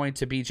probably going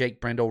to be Jake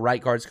Brendel. Right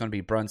guard's going to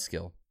be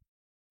Brunskill.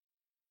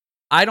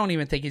 I don't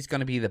even think he's going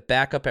to be the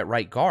backup at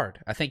right guard.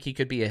 I think he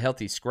could be a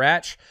healthy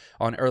scratch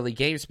on early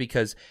games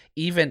because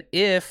even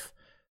if,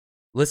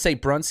 let's say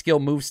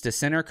Brunskill moves to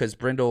center because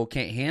Brendel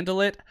can't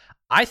handle it,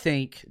 I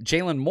think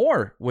Jalen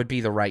Moore would be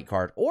the right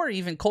guard or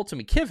even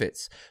Colton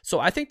McKivitz. So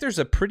I think there's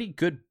a pretty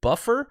good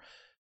buffer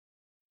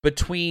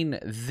between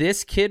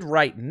this kid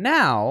right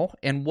now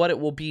and what it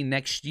will be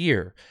next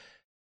year.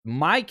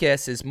 My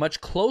guess is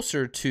much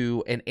closer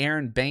to an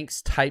Aaron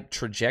Banks type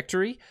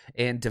trajectory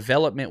and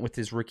development with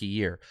his rookie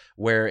year,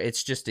 where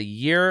it's just a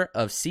year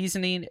of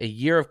seasoning, a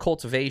year of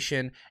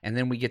cultivation, and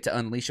then we get to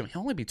unleash him.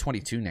 He'll only be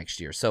 22 next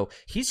year. So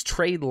he's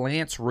Trey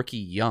Lance rookie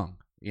young.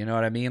 You know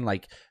what I mean?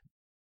 Like,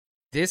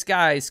 this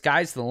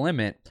sky's the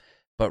limit,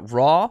 but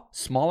raw,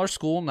 smaller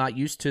school, not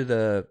used to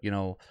the,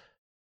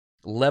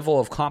 level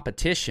of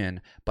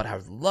competition, but I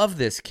love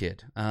this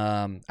kid.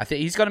 I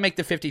think he's going to make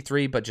the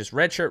 53, but just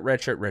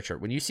redshirt.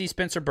 When you see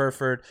Spencer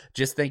Burford,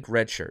 just think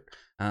redshirt.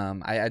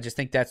 I just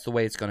think that's the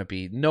way it's going to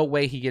be. No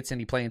way he gets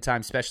any playing time,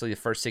 especially the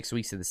first 6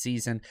 weeks of the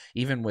season,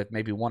 even with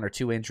maybe 1 or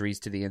 2 injuries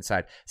to the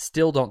inside.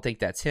 Still don't think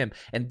that's him.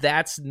 And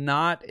that's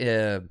not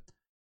a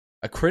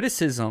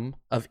criticism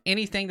of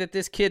anything that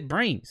this kid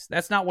brings.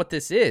 That's not what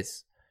this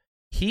is.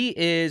 He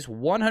is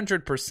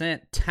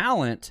 100%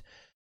 talent.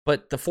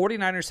 But the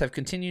 49ers have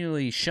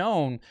continually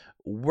shown,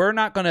 we're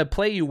not going to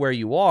play you where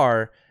you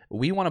are.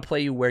 We want to play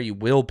you where you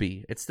will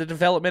be. It's the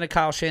development of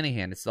Kyle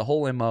Shanahan. It's the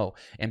whole MO.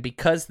 And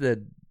because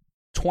the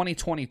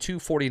 2022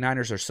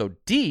 49ers are so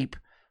deep,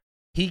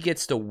 he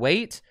gets to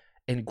wait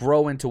and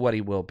grow into what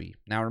he will be.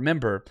 Now,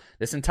 remember,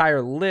 this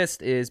entire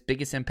list is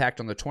biggest impact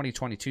on the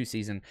 2022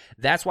 season.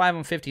 That's why I have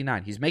him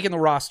 59. He's making the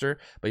roster,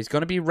 but he's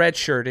going to be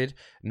redshirted.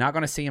 Not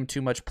going to see him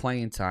too much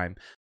playing time.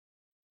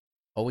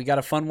 Oh, we got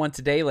a fun one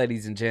today,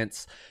 ladies and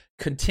gents.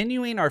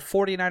 continuing our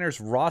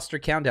 49ers roster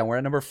countdown. We're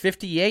at number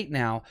 58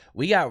 now.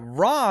 We got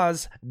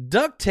Roz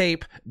Duct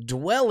Tape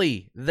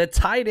Dwelley, the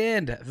tight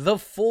end, the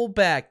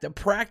fullback, the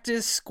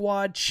practice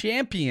squad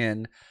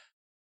champion.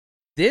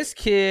 This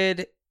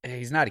kid,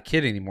 he's not a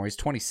kid anymore. He's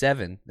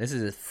 27. This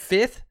is his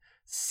 5th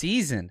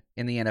season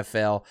in the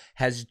NFL,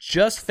 has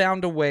just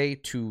found a way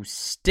to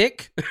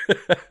stick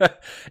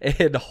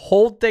and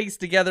hold things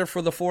together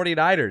for the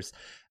 49ers.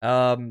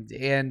 And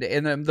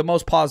in the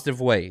most positive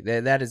way.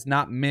 That is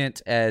not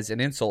meant as an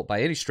insult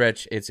by any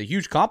stretch. It's a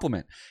huge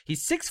compliment.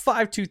 He's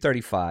 6'5",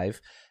 235,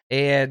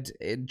 and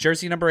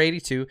jersey number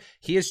 82.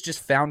 He has just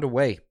found a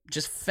way.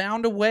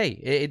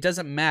 It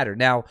doesn't matter.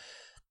 Now,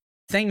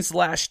 things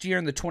last year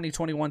in the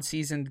 2021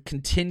 season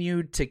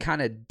continued to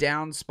kind of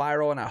down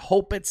spiral, and I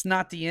hope it's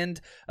not the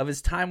end of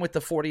his time with the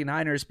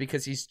 49ers,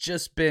 because he's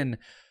just been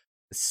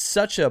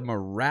such a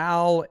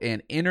morale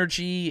and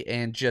energy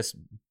and just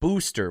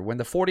booster. When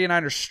the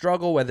 49ers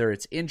struggle, whether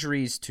it's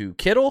injuries to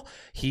Kittle,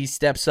 he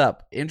steps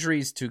up.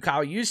 Injuries to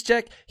Kyle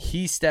Juszczyk,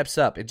 he steps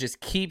up. It just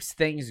keeps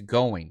things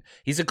going.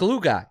 He's a glue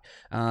guy,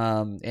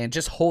 and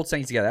just holds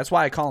things together. That's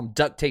why I call him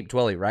Duct Tape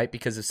Dwelley, right?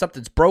 Because if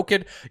something's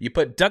broken, you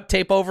put duct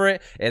tape over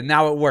it, and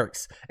now it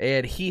works.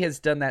 And he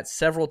has done that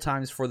several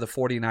times for the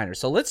 49ers.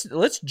 So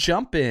let's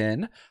jump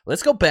in.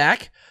 Let's go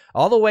back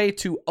all the way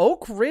to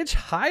Oak Ridge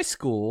High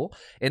School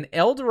in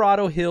El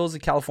Dorado Hills in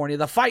California,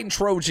 the Fighting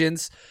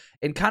Trojans,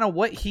 and kind of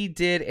what he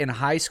did in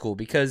high school,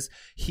 because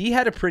he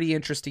had a pretty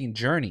interesting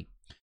journey.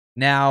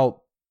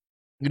 Now,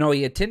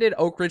 he attended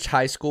Oak Ridge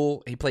High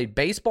School. He played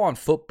baseball and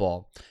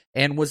football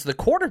and was the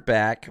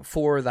quarterback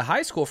for the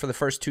high school for the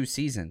first 2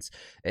 seasons.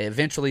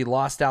 Eventually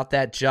lost out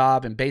that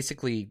job and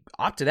basically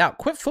opted out,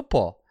 quit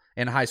football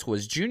in high school.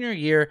 His junior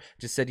year,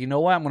 just said, you know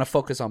what, I'm going to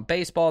focus on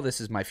baseball.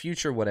 This is my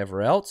future,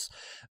 whatever else.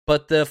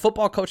 But the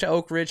football coach at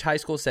Oak Ridge High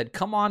School said,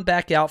 come on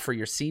back out for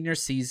your senior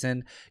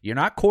season. You're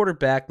not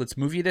quarterback. Let's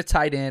move you to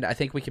tight end. I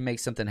think we can make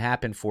something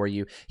happen for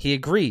you. He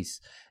agrees.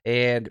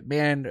 And,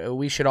 man,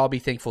 we should all be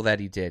thankful that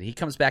he did. He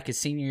comes back his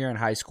senior year in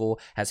high school,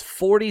 has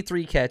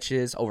 43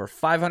 catches, over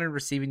 500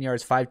 receiving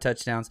yards, 5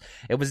 touchdowns.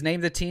 It was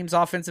named the team's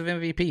offensive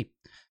MVP.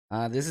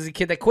 This is a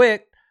kid that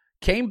quit,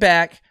 came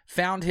back,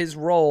 found his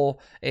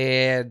role,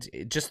 and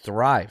just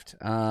thrived.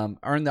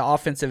 Earned the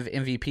offensive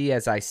MVP,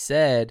 as I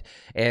said,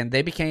 and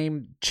they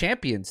became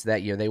champions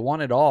that year. They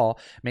won it all,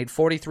 made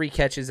 43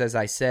 catches, as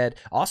I said,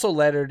 also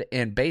lettered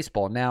in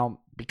baseball. Now,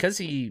 because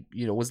he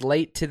was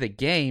late to the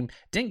game,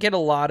 didn't get a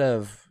lot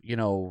of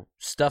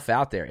stuff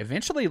out there.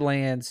 Eventually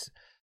lands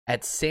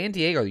at San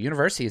Diego, the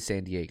University of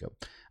San Diego.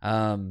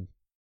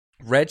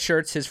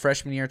 Redshirts his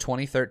freshman year,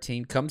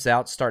 2013, comes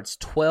out, starts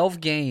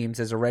 12 games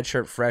as a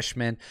redshirt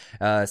freshman,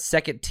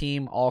 second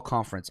team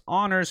all-conference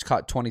honors,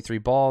 caught 23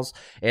 balls,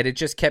 and it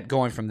just kept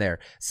going from there.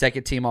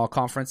 Second team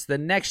all-conference the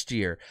next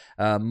year,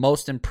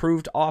 most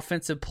improved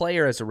offensive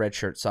player as a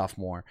redshirt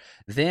sophomore.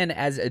 Then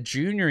as a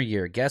junior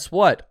year, guess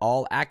what?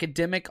 All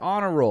academic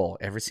honor roll.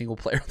 Every single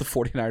player of the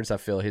 49ers, I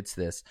feel, hits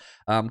this.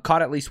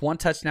 Caught at least 1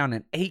 touchdown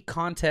in 8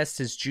 contests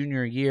his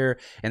junior year,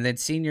 and then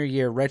senior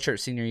year, redshirt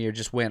senior year,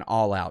 just went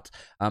all out.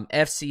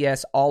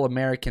 FCS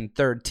All-American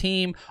third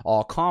team,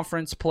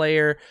 all-conference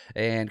player,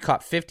 and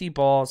caught 50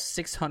 balls,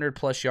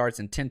 600-plus yards,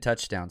 and 10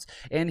 touchdowns.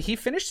 And he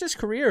finished his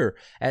career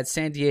at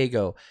San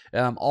Diego.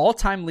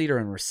 All-time leader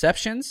in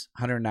receptions,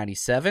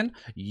 197,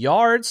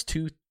 yards,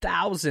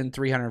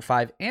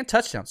 2,305, and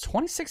touchdowns,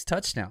 26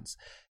 touchdowns.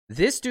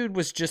 This dude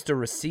was just a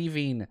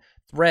receiving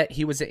threat.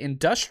 He was an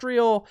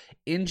industrial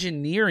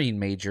engineering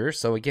major,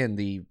 so again,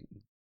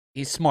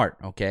 he's smart,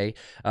 okay?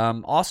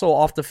 Also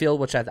off the field,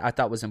 which I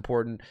thought was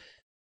important,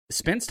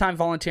 spends time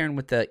volunteering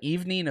with the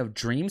Evening of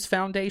Dreams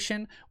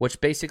Foundation,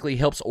 which basically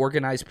helps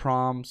organize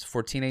proms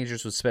for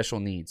teenagers with special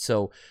needs.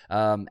 So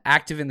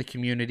active in the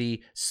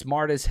community,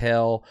 smart as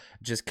hell,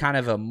 just kind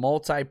of a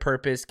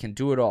multi-purpose, can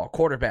do it all.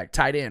 Quarterback,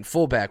 tight end,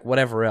 fullback,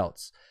 whatever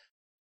else.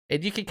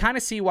 And you can kind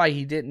of see why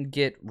he didn't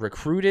get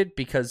recruited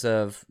because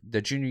of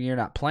the junior year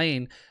not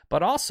playing,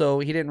 but also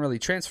he didn't really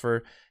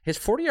transfer. His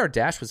 40-yard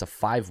dash was a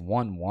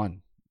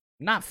 5.11.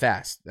 Not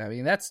fast. I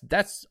mean,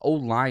 that's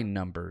O-line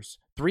numbers.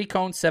 3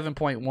 cones,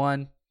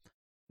 7.1.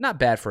 Not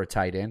bad for a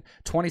tight end.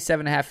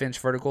 27.5-inch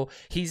vertical.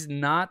 He's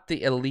not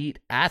the elite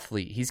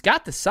athlete. He's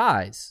got the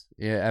size.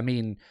 Yeah, I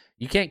mean,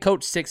 you can't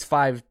coach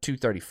 6'5",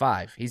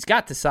 235. He's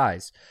got the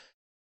size.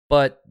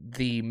 But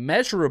the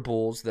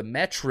measurables, the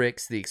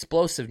metrics, the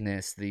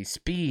explosiveness, the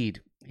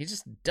speed, he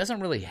just doesn't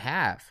really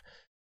have.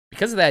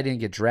 Because of that, he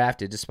didn't get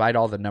drafted, despite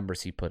all the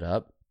numbers he put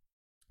up.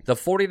 The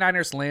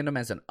 49ers land him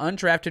as an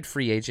undrafted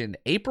free agent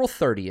April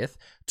 30th,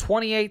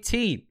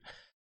 2018.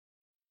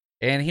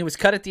 And he was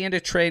cut at the end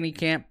of training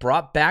camp,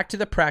 brought back to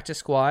the practice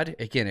squad.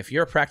 Again, if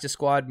you're a practice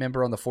squad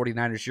member on the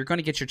 49ers, you're going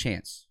to get your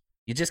chance.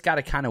 You just got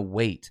to kind of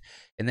wait.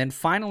 And then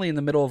finally, in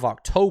the middle of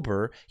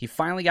October, he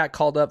finally got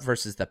called up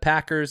versus the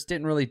Packers.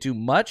 Didn't really do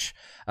much.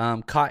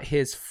 Caught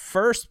his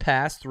first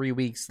pass 3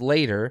 weeks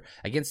later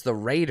against the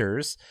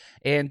Raiders.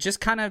 And just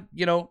kind of,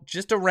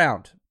 just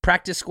around.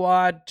 Practice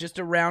squad, just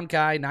a round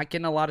guy, not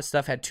getting a lot of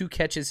stuff. Had 2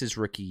 catches his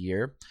rookie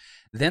year.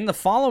 Then the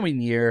following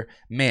year,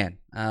 man,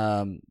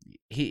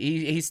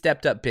 he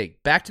stepped up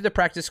big. Back to the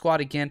practice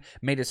squad again,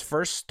 made his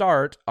first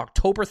start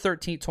October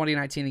 13th,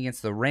 2019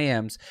 against the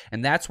Rams,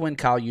 and that's when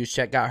Kyle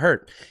Juszczyk got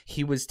hurt.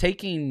 He was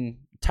taking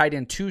tight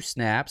end 2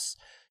 snaps,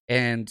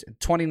 and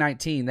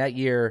 2019, that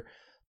year,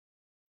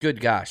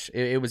 good gosh,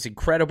 it was an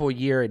incredible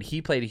year, and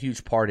he played a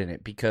huge part in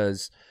it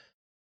because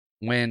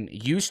when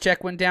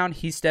Juszczyk went down,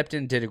 he stepped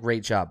in, did a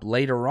great job.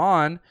 Later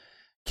on,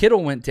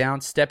 Kittle went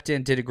down, stepped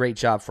in, did a great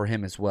job for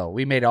him as well.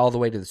 We made it all the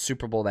way to the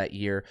Super Bowl that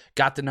year,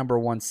 got the number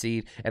 1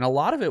 seed, and a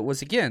lot of it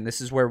was, again,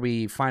 this is where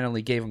we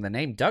finally gave him the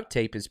name duct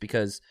tape, is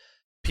because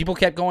people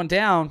kept going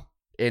down,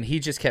 and he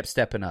just kept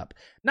stepping up.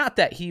 Not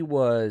that he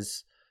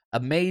was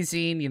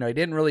amazing, he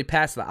didn't really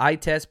pass the eye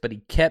test, but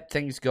he kept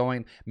things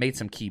going, made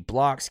some key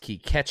blocks, key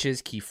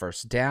catches, key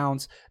first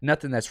downs,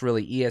 nothing that's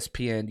really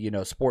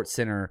ESPN, Sports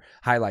Center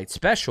highlight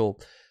special,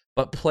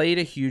 but played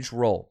a huge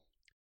role.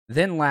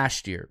 Then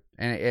last year,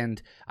 and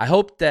I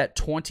hope that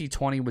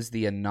 2020 was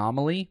the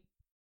anomaly.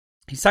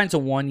 He signs a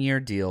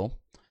 1-year deal.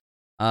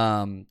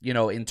 In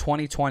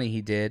 2020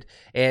 he did,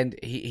 and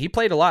he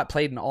played a lot,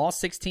 played in all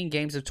 16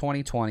 games of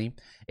 2020,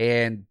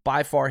 and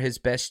by far his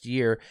best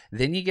year.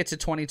 Then you get to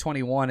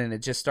 2021, and it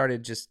just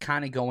started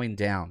kind of going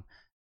down,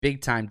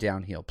 big time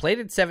downhill. Played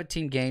in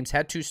 17 games,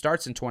 had 2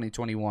 starts in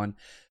 2021,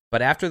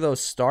 but after those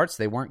starts,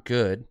 they weren't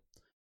good.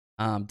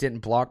 Didn't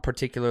block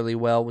particularly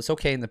well, was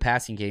okay in the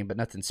passing game, but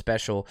nothing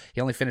special.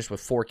 He only finished with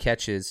 4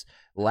 catches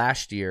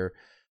last year.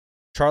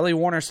 Charlie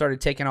Woerner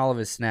started taking all of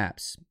his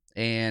snaps.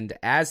 And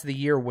as the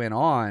year went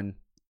on,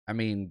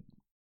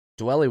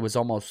 Dwelley was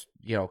almost,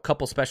 a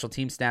couple special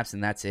team snaps,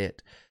 and that's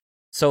it.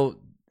 So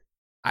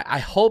I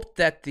hope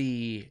that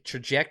the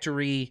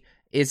trajectory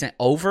isn't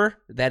over,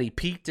 that he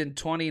peaked in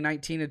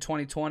 2019 and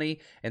 2020,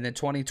 and then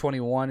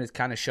 2021 has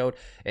kind of showed,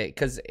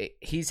 because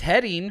he's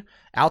heading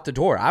out the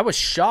door. I was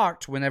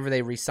shocked whenever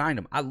they re-signed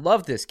him. I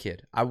love this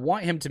kid. I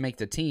want him to make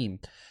the team.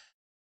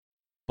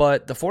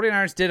 But the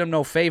 49ers did him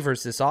no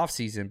favors this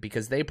offseason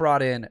because they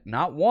brought in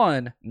not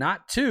 1,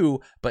 not 2,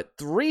 but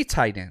 3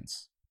 tight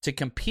ends to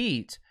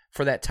compete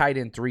for that tight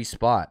end 3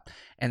 spot.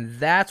 And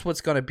that's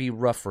what's going to be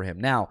rough for him.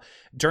 Now,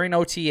 during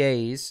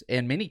OTAs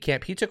and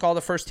minicamp, he took all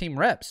the first team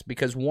reps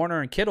because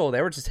Warner and Kittle,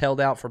 they were just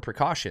held out for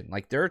precaution.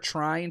 Like, they're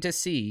trying to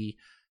see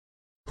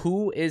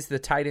who is the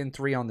tight end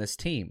 3 on this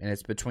team. And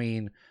it's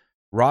between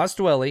Ross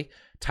Dwelley,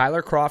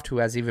 Tyler Kroft, who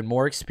has even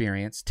more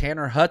experience,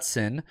 Tanner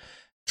Hudson,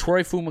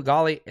 Troy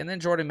Fumagalli, and then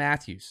Jordan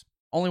Matthews.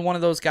 Only one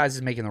of those guys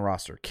is making the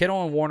roster.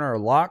 Kittle and Warner are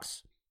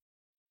locks.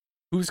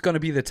 Who's going to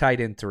be the tight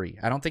end 3?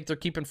 I don't think they're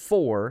keeping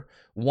 4.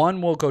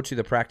 1 will go to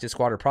the practice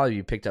squad or probably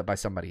be picked up by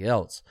somebody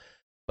else.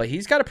 But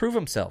he's got to prove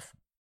himself.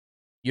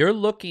 You're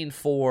looking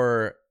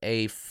for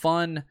a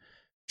fun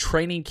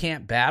training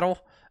camp battle,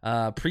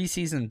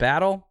 preseason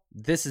battle.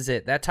 This is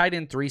it. That tight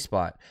end 3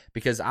 spot.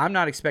 Because I'm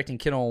not expecting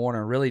Kittle and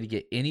Warner really to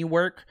get any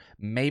work.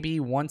 Maybe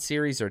 1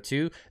 series or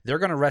 2. They're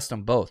going to rest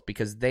them both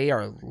because they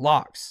are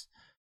locks.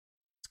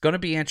 It's going to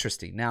be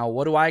interesting. Now,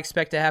 what do I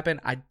expect to happen?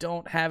 I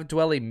don't have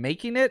Dwelley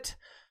making it.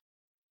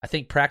 I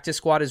think practice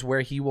squad is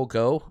where he will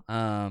go.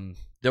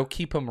 They'll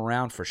keep him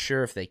around for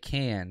sure if they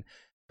can.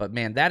 But,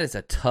 man, that is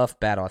a tough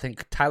battle. I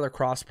think Tyler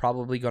Kroft's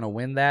probably going to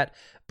win that.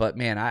 But,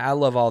 man, I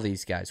love all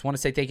these guys. Want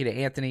to say thank you to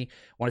Anthony.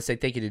 Want to say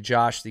thank you to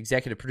Josh, the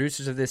executive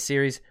producers of this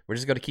series. We're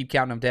just going to keep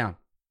counting them down.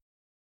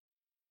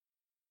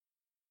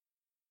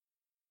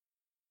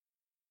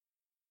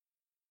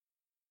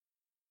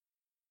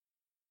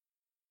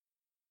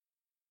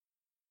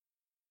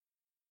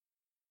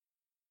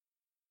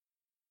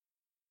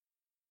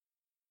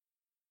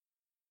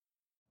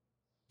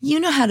 You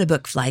know how to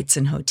book flights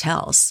and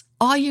hotels.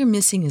 All you're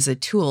missing is a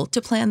tool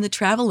to plan the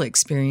travel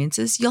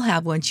experiences you'll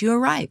have once you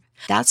arrive.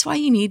 That's why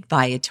you need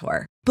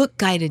Viator. Book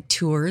guided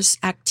tours,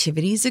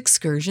 activities,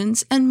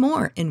 excursions, and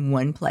more in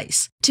one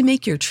place to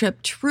make your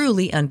trip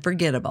truly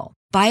unforgettable.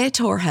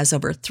 Viator has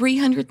over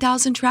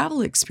 300,000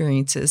 travel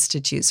experiences to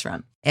choose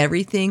from.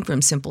 Everything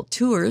from simple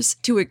tours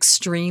to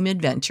extreme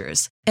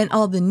adventures and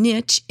all the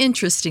niche,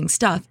 interesting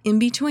stuff in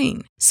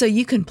between. So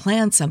you can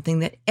plan something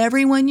that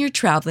everyone you're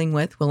traveling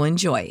with will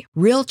enjoy.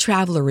 Real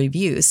traveler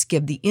reviews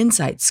give the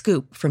inside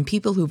scoop from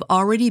people who've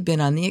already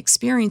been on the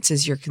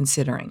experiences you're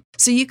considering.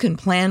 So you can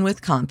plan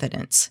with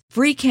confidence.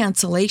 Free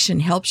cancellation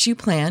helps you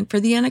plan for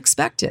the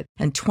unexpected.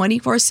 And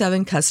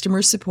 24/7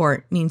 customer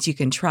support means you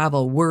can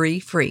travel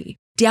worry-free.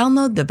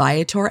 Download the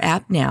Viator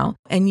app now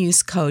and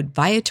use code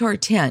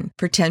Viator10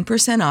 for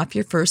 10% off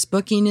your first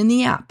booking in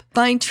the app.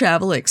 Find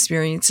travel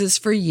experiences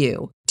for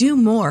you. Do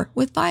more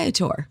with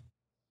Viator.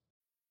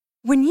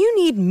 When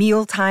you need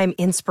mealtime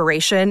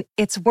inspiration,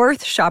 it's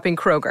worth shopping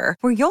Kroger,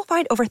 where you'll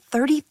find over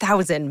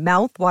 30,000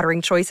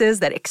 mouth-watering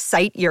choices that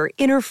excite your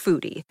inner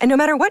foodie. And no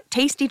matter what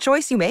tasty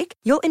choice you make,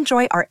 you'll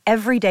enjoy our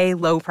everyday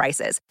low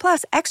prices,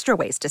 plus extra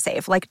ways to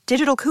save, like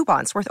digital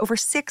coupons worth over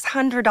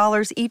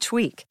 $600 each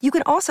week. You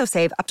can also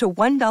save up to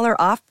 $1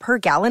 off per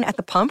gallon at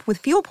the pump with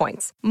fuel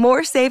points.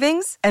 More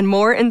savings and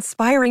more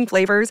inspiring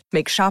flavors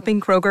make shopping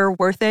Kroger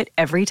worth it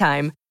every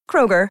time.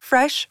 Kroger,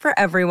 fresh for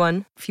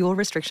everyone. Fuel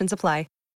restrictions apply.